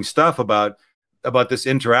mind-blowing stuff about this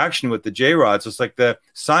interaction with the J-Rods. It's like the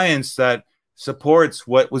science that supports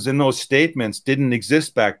what was in those statements didn't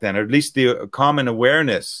exist back then, or at least the common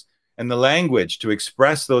awareness and the language to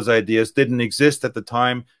express those ideas didn't exist at the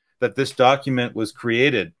time that this document was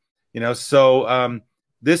created. So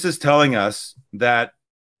this is telling us that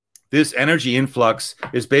this energy influx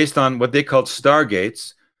is based on what they called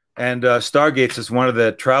stargates. And stargates is one of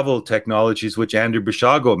the travel technologies which Andrew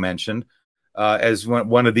Basiago mentioned as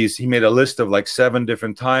one of these. He made a list of like 7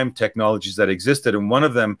 different time technologies that existed, and one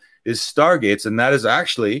of them is stargates. And that is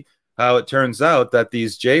actually how it turns out that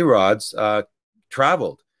these J-Rods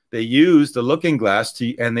traveled. They used the looking glass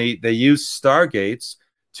and they used stargates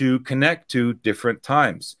to connect to different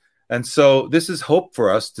times. And so this is hope for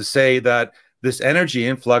us to say that this energy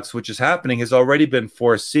influx which is happening has already been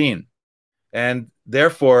foreseen. And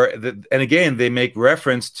therefore, and again, they make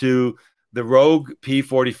reference to the rogue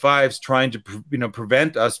P-45s trying to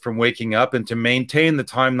prevent us from waking up and to maintain the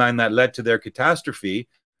timeline that led to their catastrophe.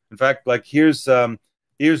 In fact, like here's Dan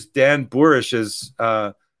Burish's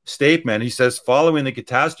statement. He says, following the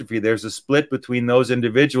catastrophe, there's a split between those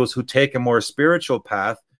individuals who take a more spiritual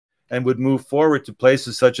path and would move forward to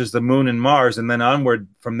places such as the moon and Mars, and then onward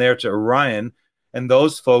from there to Orion, and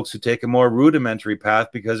those folks who take a more rudimentary path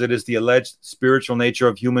because it is the alleged spiritual nature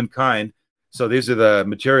of humankind. So these are the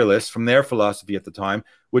materialists from their philosophy at the time,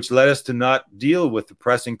 which led us to not deal with the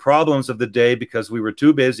pressing problems of the day because we were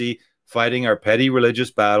too busy fighting our petty religious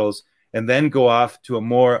battles, and then go off to a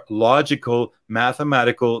more logical,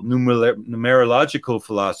 mathematical, numerological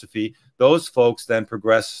philosophy. Those folks then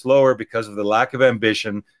progress slower because of the lack of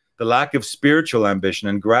ambition, the lack of spiritual ambition,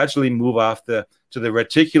 and gradually move off to the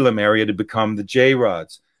reticulum area to become the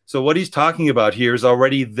J-Rods. So what he's talking about here is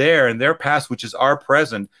already there in their past, which is our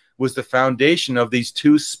present, was the foundation of these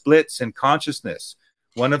 2 splits in consciousness.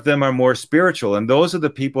 One of them are more spiritual, and those are the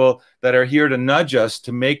people that are here to nudge us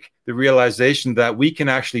to make the realization that we can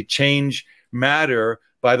actually change matter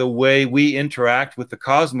by the way we interact with the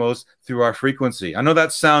cosmos through our frequency. I know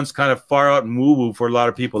that sounds kind of far out and woo-woo for a lot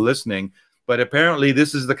of people listening, but apparently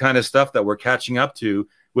this is the kind of stuff that we're catching up to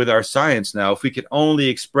with our science now. If we could only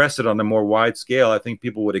express it on a more wide scale, I think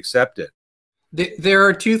people would accept it. There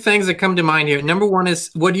are two things that come to mind here. Number one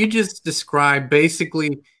is what you just described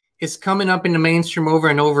basically is coming up in the mainstream over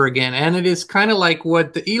and over again. And it is kind of like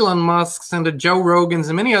what the Elon Musks and the Joe Rogans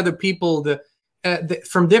and many other people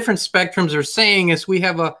from different spectrums are saying is we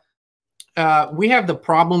have the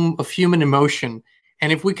problem of human emotion.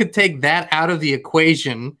 And if we could take that out of the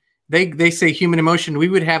equation, they say human emotion, we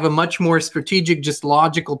would have a much more strategic, just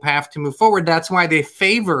logical path to move forward. That's why they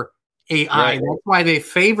favor AI. Right. That's why they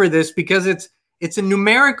favor this, because it's a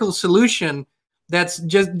numerical solution that's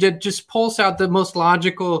just pulls out the most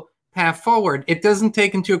logical path forward. It doesn't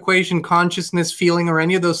take into equation consciousness, feeling, or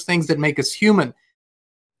any of those things that make us human.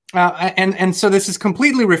 And so this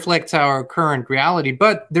completely reflects our current reality.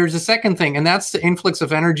 But there's a second thing, and that's the influx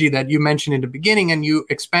of energy that you mentioned in the beginning and you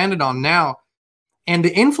expanded on now. And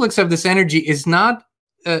the influx of this energy is not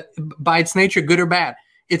by its nature good or bad.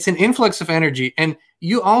 It's an influx of energy. And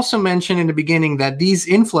you also mentioned in the beginning that these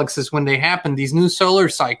influxes, when they happen, these new solar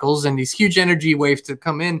cycles and these huge energy waves that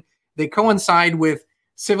come in, they coincide with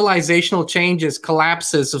civilizational changes,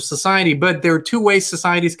 collapses of society. But there are two ways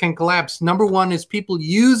societies can collapse. Number one is people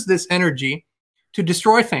use this energy to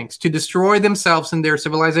destroy things, to destroy themselves and their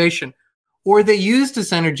civilization. Or they use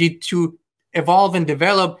this energy to evolve and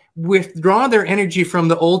develop, withdraw their energy from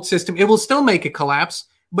the old system. It will still make a collapse,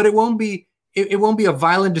 but it won't be a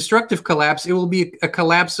violent, destructive collapse. It will be a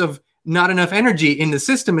collapse of not enough energy in the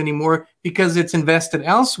system anymore because it's invested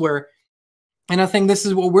elsewhere. And I think this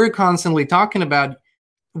is what we're constantly talking about.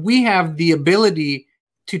 We have the ability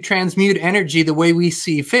to transmute energy the way we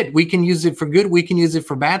see fit. We can use it for good. We can use it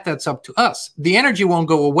for bad. That's up to us. The energy won't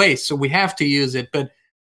go away, so we have to use it. But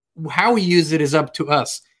how we use it is up to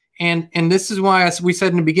us. And this is why, as we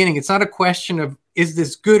said in the beginning, it's not a question of is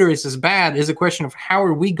this good or is this bad? It's a question of how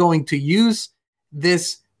are we going to use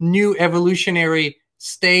this new evolutionary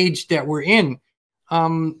stage that we're in.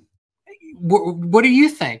 What do you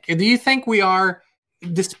think? Do you think we are,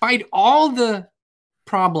 despite all the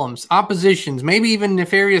problems, oppositions, maybe even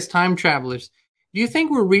nefarious time travelers, do you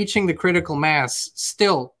think we're reaching the critical mass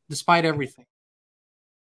still, despite everything?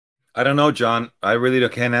 I don't know, John. I really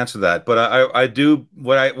can't answer that. But I do.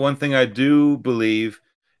 One thing I do believe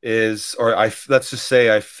is, or let's just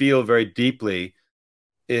say I feel very deeply,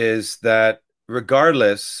 is that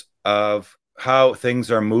regardless of how things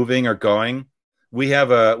are moving or going, we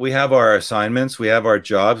have our assignments, we have our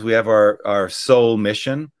jobs, we have our soul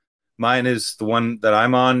mission. Mine is the one that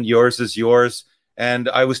I'm on. Yours is yours. And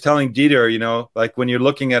I was telling Dieter, you know, like when you're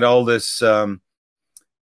looking at all this,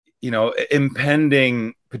 you know,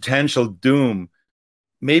 impending potential doom,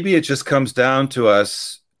 maybe it just comes down to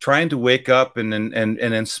us trying to wake up and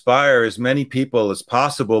inspire as many people as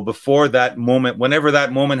possible before that moment, whenever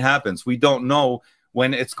that moment happens. We don't know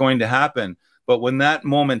when it's going to happen, but when that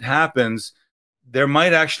moment happens, there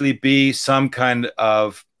might actually be some kind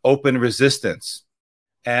of open resistance.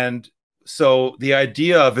 And so the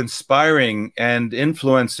idea of inspiring and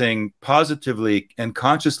influencing positively and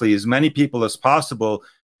consciously as many people as possible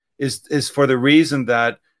is for the reason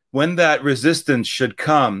that when that resistance should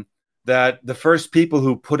come, that the first people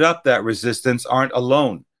who put up that resistance aren't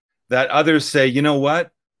alone, that others say, you know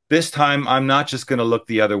what, this time I'm not just going to look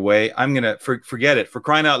the other way. I'm going to forget it. For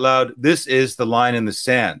crying out loud, this is the line in the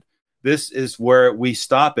sand. This is where we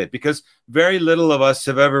stop it, because very little of us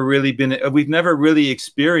have ever really been, we've never really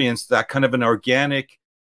experienced that kind of an organic,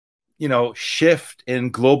 you know, shift in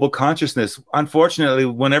global consciousness. Unfortunately,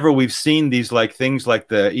 whenever we've seen these like things like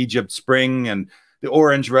the Egypt Spring and the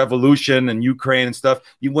Orange Revolution and Ukraine and stuff,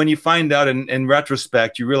 when you find out in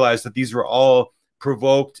retrospect, you realize that these were all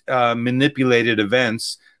provoked, manipulated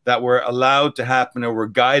events that were allowed to happen or were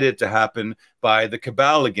guided to happen by the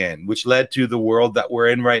cabal again, which led to the world that we're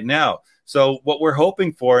in right now. So what we're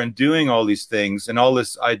hoping for in doing all these things and all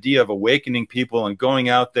this idea of awakening people and going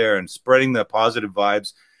out there and spreading the positive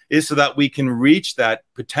vibes is so that we can reach that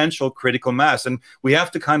potential critical mass. And we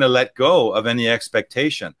have to kind of let go of any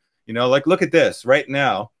expectation. You know, like, look at this right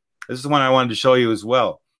now. This is one I wanted to show you as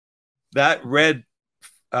well. That red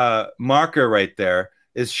marker right there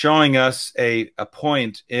is showing us a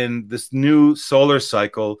point in this new solar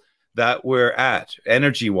cycle that we're at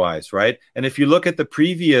energy-wise, right? And if you look at the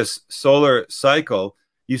previous solar cycle,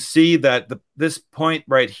 you see that this point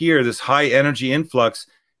right here, this high energy influx,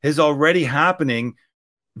 is already happening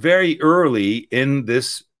very early in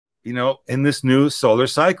this, you know, in this new solar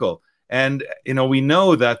cycle. And, you know, we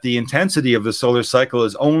know that the intensity of the solar cycle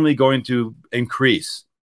is only going to increase.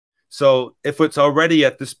 So if it's already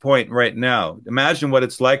at this point right now, imagine what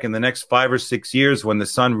it's like in the next 5 or 6 years when the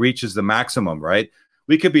sun reaches the maximum, right?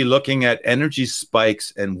 We could be looking at energy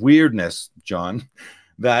spikes and weirdness, John,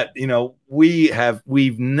 that, you know,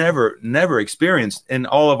 we've never experienced in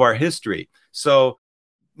all of our history. So,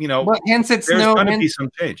 you know, well, hence there's going to be some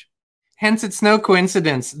change. Hence, it's no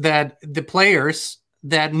coincidence that the players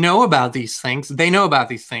that know about these things, they know about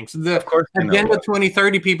these things. Of course, Agenda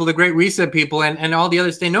 2030 people, the Great Reset people, and all the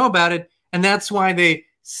others, they know about it. And that's why they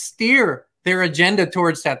steer their agenda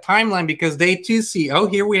towards that timeline, because they too see, oh,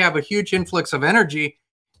 here we have a huge influx of energy.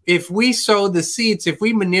 If we sow the seeds, if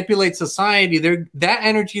we manipulate society, that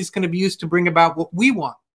energy is going to be used to bring about what we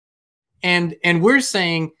want. And we're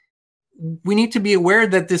saying we need to be aware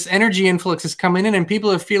that this energy influx is coming in and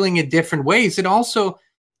people are feeling it different ways. It also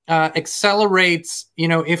accelerates, you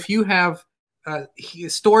know, if you have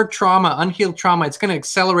stored trauma, unhealed trauma, it's going to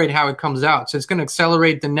accelerate how it comes out. So it's going to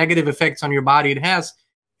accelerate the negative effects on your body it has.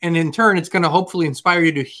 And in turn, it's going to hopefully inspire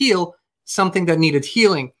you to heal something that needed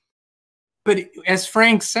healing. But as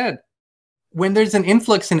Frank said, when there's an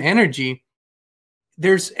influx in energy,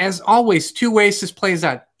 there's, as always, two ways this plays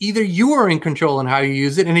out. Either you are in control on how you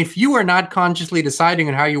use it, and if you are not consciously deciding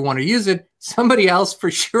on how you want to use it, somebody else for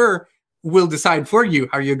sure will decide for you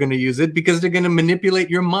how you're going to use it, because they're going to manipulate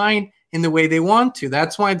your mind in the way they want to.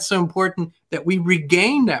 That's why it's so important that we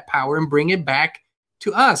regain that power and bring it back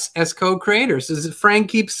to us as co-creators. As Frank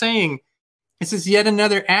keeps saying, this is yet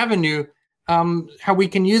another avenue how we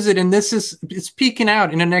can use it. And it's peaking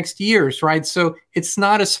out in the next years, right? So it's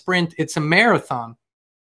not a sprint, it's a marathon.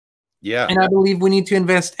 Yeah. And I believe we need to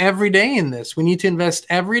invest every day in this. We need to invest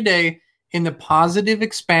every day in the positive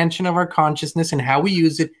expansion of our consciousness and how we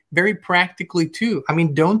use it very practically too. I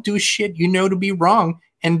mean, don't do shit you know to be wrong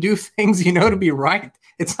and do things you know to be right.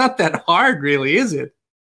 It's not that hard, really, is it?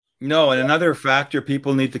 No, and another factor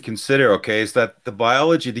people need to consider, okay, is that the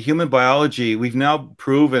biology, the human biology, we've now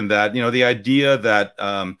proven that, you know, the idea that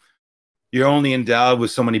you're only endowed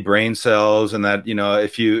with so many brain cells, and that,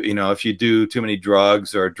 if you do too many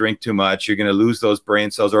drugs or drink too much, you're going to lose those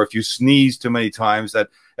brain cells, or if you sneeze too many times, that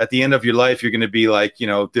at the end of your life, you're going to be like,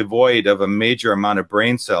 devoid of a major amount of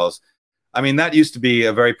brain cells. I mean, that used to be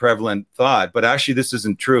a very prevalent thought, but actually this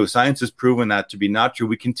isn't true. Science has proven that to be not true.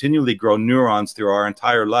 We continually grow neurons through our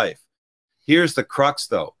entire life. Here's the crux,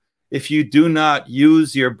 though. If you do not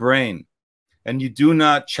use your brain and you do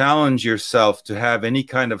not challenge yourself to have any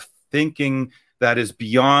kind of thinking that is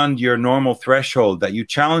beyond your normal threshold, that you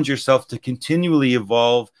challenge yourself to continually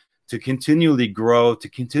evolve, to continually grow, to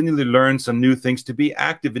continually learn some new things, to be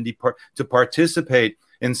active and to participate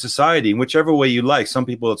in society in whichever way you like. Some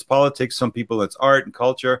people it's politics, some people it's art and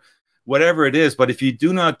culture, whatever it is. But if you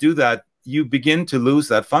do not do that, you begin to lose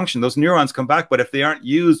that function. Those neurons come back, but if they aren't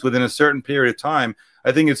used within a certain period of time,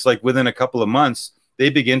 I think it's like within a couple of months,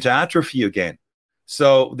 they begin to atrophy again.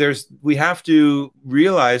 So we have to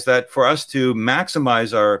realize that for us to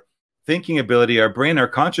maximize our thinking ability, our brain, our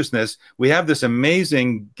consciousness, we have this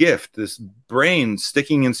amazing gift, this brain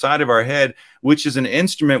sticking inside of our head, which is an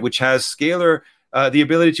instrument which has scalar the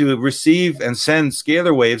ability to receive and send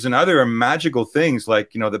scalar waves and other magical things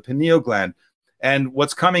like, the pineal gland. And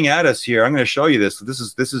what's coming at us here, I'm going to show you this.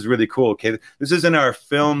 This is really cool. Okay, this is in our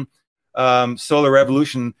film Solar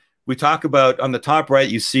Revolution. We talk about, on the top right,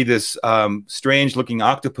 you see this strange looking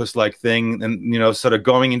octopus-like thing, and sort of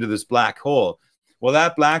going into this black hole. Well,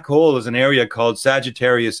 that black hole is an area called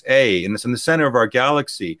Sagittarius A, and it's in the center of our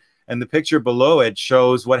galaxy. And the picture below it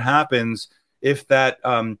shows what happens if that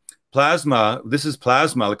plasma, this is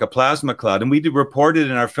plasma, like a plasma cloud. And we reported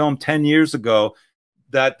in our film 10 years ago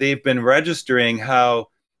that they've been registering how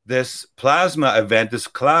this plasma event, this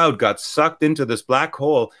cloud, got sucked into this black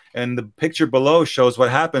hole. And the picture below shows what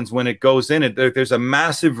happens when it goes in. There's a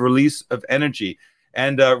massive release of energy.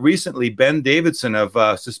 And recently, Ben Davidson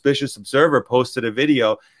of Suspicious Observer posted a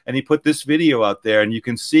video, and he put this video out there. And you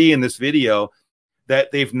can see in this video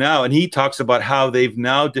that they've now, and he talks about how they've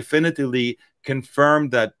now definitively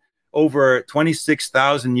confirmed that over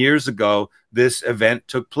 26,000 years ago, this event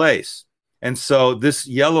took place. And so this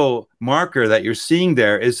yellow marker that you're seeing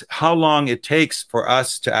there is how long it takes for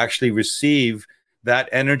us to actually receive that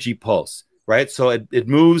energy pulse, right? So it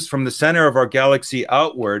moves from the center of our galaxy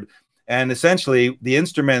outward. And essentially, the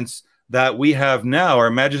instruments that we have now are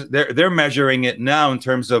they're measuring it now in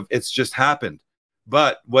terms of it's just happened.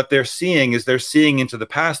 But what they're seeing is they're seeing into the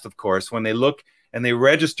past, of course, when they look and they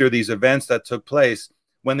register these events that took place.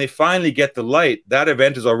 When they finally get the light, that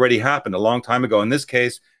event has already happened a long time ago. In this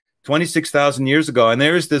case, 26,000 years ago. And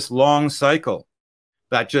there is this long cycle.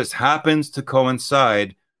 that just happens to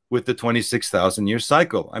coincide with the 26,000-year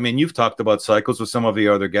cycle. I mean, you've talked about cycles with some of the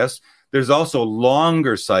other guests. There's also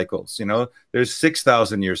longer cycles, you know, there's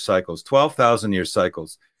 6,000-year cycles, 12,000-year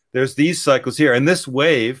cycles. There's these cycles here. And this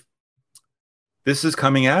wave, this is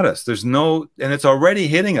coming at us. There's no, and it's already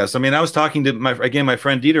hitting us. I mean, I was talking to my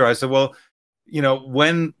friend Dieter. I said, well, you know,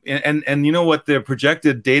 when, and you know what the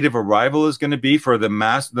projected date of arrival is going to be for the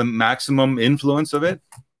maximum influence of it?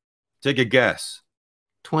 Take a guess.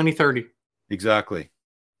 2030. Exactly.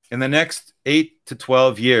 In the next 8 to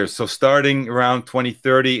 12 years. So starting around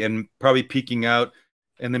 2030 and probably peaking out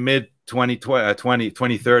in the mid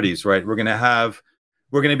 2030s, right? We're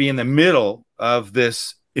going to be in the middle of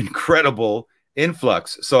this incredible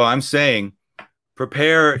influx. So I'm saying,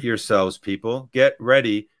 prepare yourselves, people. Get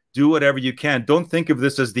ready. Do whatever you can. Don't think of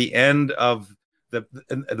this as the end of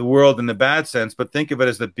the world in the bad sense, but think of it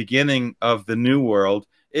as the beginning of the new world.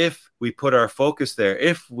 If we put our focus there,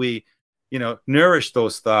 if we, you know, nourish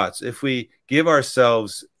those thoughts, if we give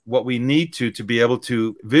ourselves what we need to be able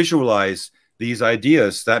to visualize these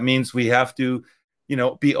ideas, that means we have to, you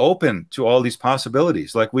know, be open to all these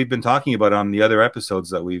possibilities, like we've been talking about on the other episodes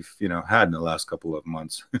that we've, you know, had in the last couple of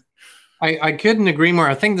months. I couldn't agree more.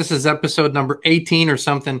 I think this is episode number 18 or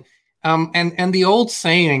something. And the old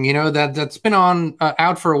saying, you know, that's been on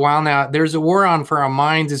out for a while now, there's a war on for our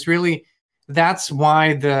minds, is really, that's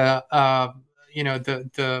why the, you know,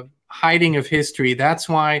 the hiding of history, that's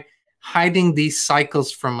why hiding these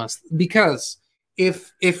cycles from us. Because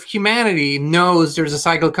if humanity knows there's a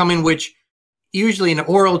cycle coming, which usually in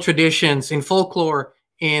oral traditions, in folklore,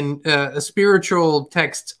 in spiritual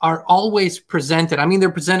texts are always presented. I mean,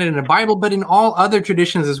 they're presented in the Bible, but in all other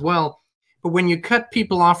traditions as well. But when you cut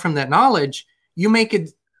people off from that knowledge, you make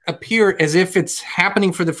it appear as if it's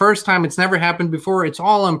happening for the first time. It's never happened before. It's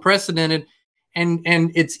all unprecedented. And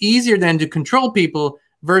it's easier then to control people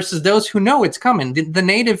versus those who know it's coming. The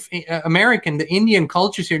Native American, the Indian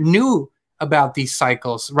cultures here knew about these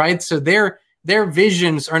cycles, right? So their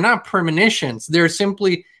visions are not premonitions. They're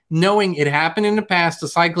simply knowing it happened in the past, the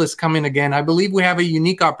cycle is coming again. I believe we have a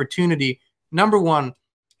unique opportunity. Number one,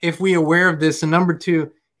 if we are aware of this, and number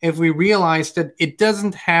two, if we realize that it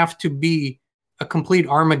doesn't have to be a complete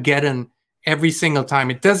Armageddon every single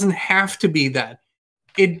time. It doesn't have to be that.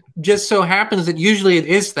 It just so happens that usually it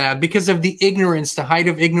is that because of the ignorance, the height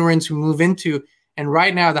of ignorance we move into. And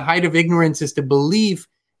right now, the height of ignorance is to believe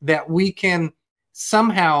that we can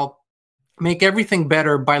somehow make everything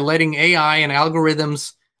better by letting AI and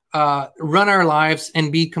algorithms run our lives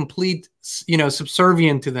and be complete, you know,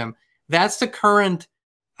 subservient to them. That's the current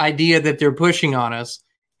idea that they're pushing on us.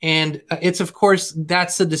 And it's, of course,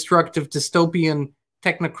 that's a destructive, dystopian,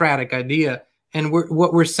 technocratic idea. And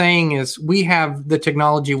what we're saying is we have the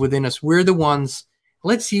technology within us. We're the ones.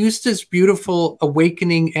 Let's use this beautiful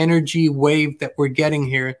awakening energy wave that we're getting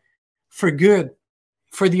here for good,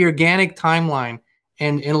 for the organic timeline.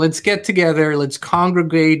 And let's get together. Let's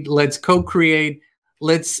congregate. Let's co-create.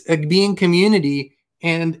 Let's be in community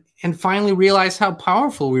and finally realize how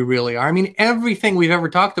powerful we really are. I mean, everything we've ever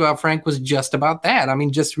talked about, Frank, was just about that. I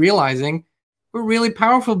mean, just realizing we're really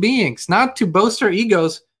powerful beings, not to boast our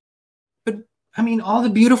egos, but I mean, all the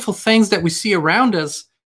beautiful things that we see around us,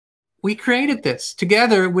 we created this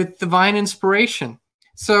together with divine inspiration.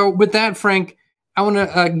 So with that, Frank, I want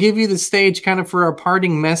to give you the stage kind of for our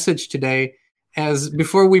parting message today, as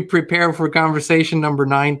before we prepare for conversation number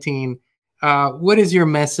 19. What is your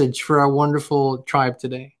message for our wonderful tribe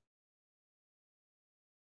today?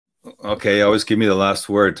 Okay, always give me the last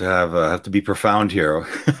word to have to be profound here.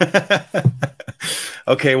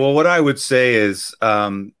 Okay, well, what I would say is,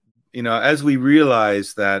 you know, as we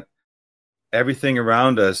realize that everything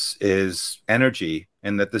around us is energy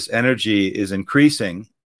and that this energy is increasing,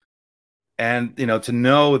 and, you know, to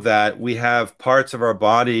know that we have parts of our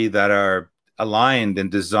body that are aligned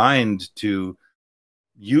and designed to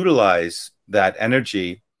utilize that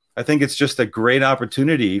energy, I think it's just a great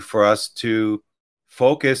opportunity for us to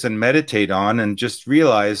focus and meditate on and just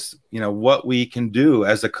realize, you know, what we can do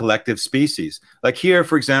as a collective species. Like here,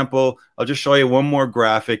 for example, I'll just show you one more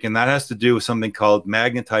graphic, and that has to do with something called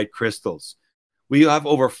magnetite crystals. We have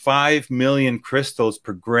over 5 million crystals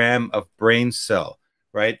per gram of brain cell,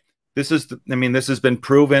 right? This is, I mean, this has been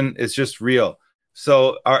proven. It's just real.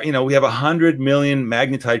 So, you know, we have 100 million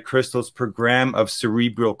magnetite crystals per gram of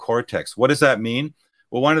cerebral cortex. What does that mean?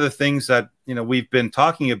 Well, one of the things that, you know, we've been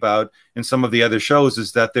talking about in some of the other shows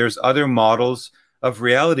is that there's other models of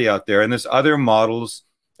reality out there, and there's other models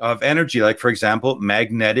of energy, like, for example,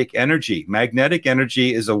 magnetic energy. Magnetic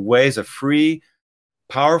energy is a free,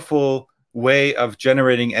 powerful way of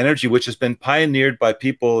generating energy, which has been pioneered by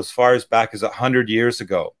people as far as back as 100 years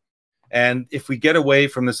ago. And if we get away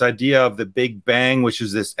from this idea of the Big Bang, which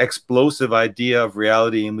is this explosive idea of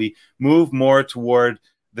reality, and we move more toward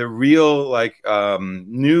the real, like,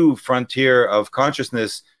 new frontier of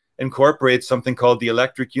consciousness, incorporates something called the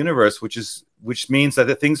electric universe, which means that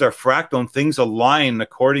the things are fractal and things align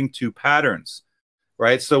according to patterns,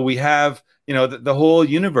 right? So we have, you know, the whole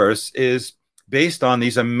universe is based on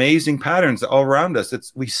these amazing patterns all around us.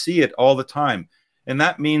 We see it all the time. And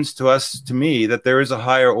that means to me, that there is a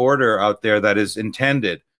higher order out there that is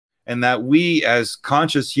intended, and that we as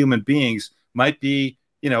conscious human beings might be,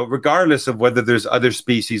 you know, regardless of whether there's other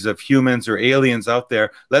species of humans or aliens out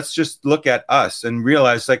there, let's just look at us and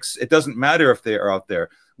realize, like, it doesn't matter if they are out there.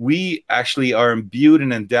 We actually are imbued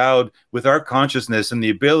and endowed with our consciousness and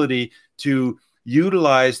the ability to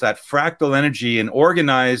utilize that fractal energy and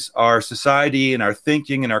organize our society and our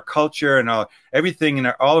thinking and our culture and everything and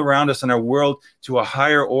all around us in our world to a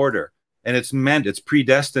higher order. And it's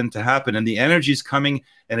predestined to happen. And the energy is coming.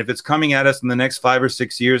 And if it's coming at us in the next 5 or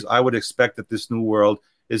 6 years, I would expect that this new world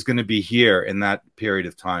is going to be here in that period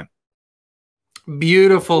of time.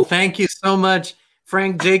 Beautiful. Thank you so much,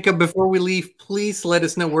 Frank Jacob. Before we leave, please let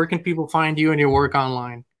us know, where can people find you and your work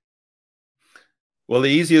online? Well, the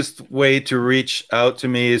easiest way to reach out to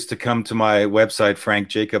me is to come to my website,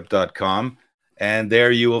 frankjacob.com. And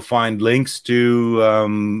there you will find links to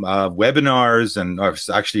webinars and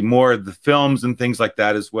actually more of the films and things like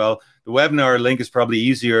that as well. The webinar link is probably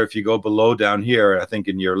easier if you go below down here, I think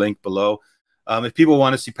in your link below. If people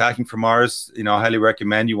want to see Packing for Mars, you know, I highly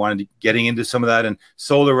recommend getting into some of that. And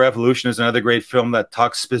Solar Revolution is another great film that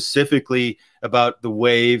talks specifically about the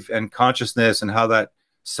wave and consciousness and how that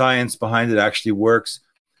science behind it actually works.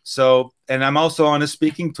 So, and I'm also on a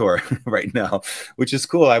speaking tour right now, which is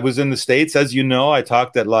cool. I was in the States, as you know. I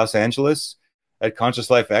talked at Los Angeles at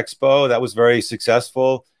Conscious Life Expo. That was very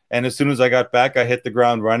successful. And as soon as I got back, I hit the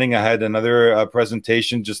ground running. I had another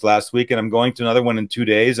presentation just last week, and I'm going to another one in 2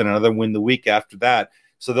 days and another one the week after that.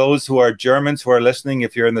 So those who are Germans who are listening,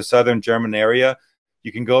 if you're in the southern German area,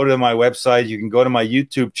 you can go to my website, you can go to my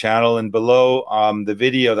YouTube channel, and below the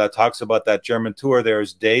video that talks about that German tour,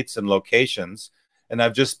 there's dates and locations. And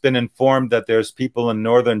I've just been informed that there's people in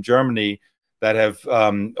northern Germany that have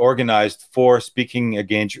organized 4 speaking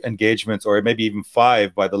engagements, or maybe even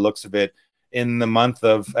 5 by the looks of it, in the month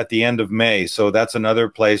of, at the end of May. So that's another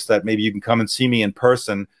place that maybe you can come and see me in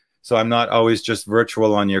person. So I'm not always just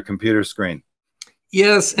virtual on your computer screen.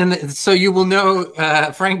 Yes, and so you will know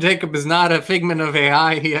Frank Jacob is not a figment of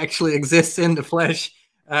AI. He actually exists in the flesh.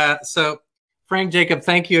 So Frank Jacob,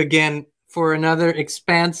 thank you again for another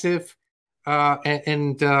expansive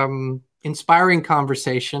and inspiring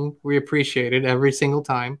conversation. We appreciate it every single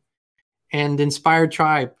time. And Inspired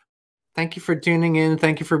Tribe, thank you for tuning in.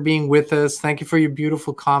 Thank you for being with us. Thank you for your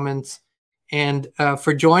beautiful comments, and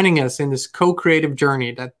for joining us in this co-creative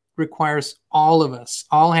journey that requires all of us,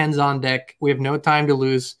 all hands on deck. We have no time to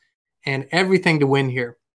lose and everything to win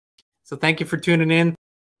here. So thank you for tuning in,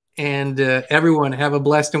 and everyone have a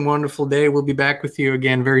blessed and wonderful day. We'll be back with you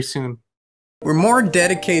again very soon. We're more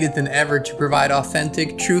dedicated than ever to provide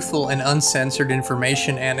authentic, truthful, and uncensored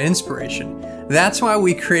information and inspiration. That's why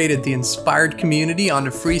we created the Inspired community on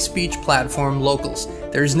the free speech platform Locals.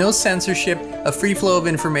 There's no censorship, a free flow of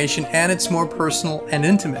information, and it's more personal and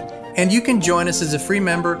intimate. And you can join us as a free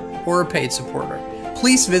member or a paid supporter.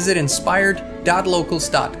 Please visit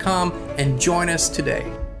inspired.locals.com and join us today.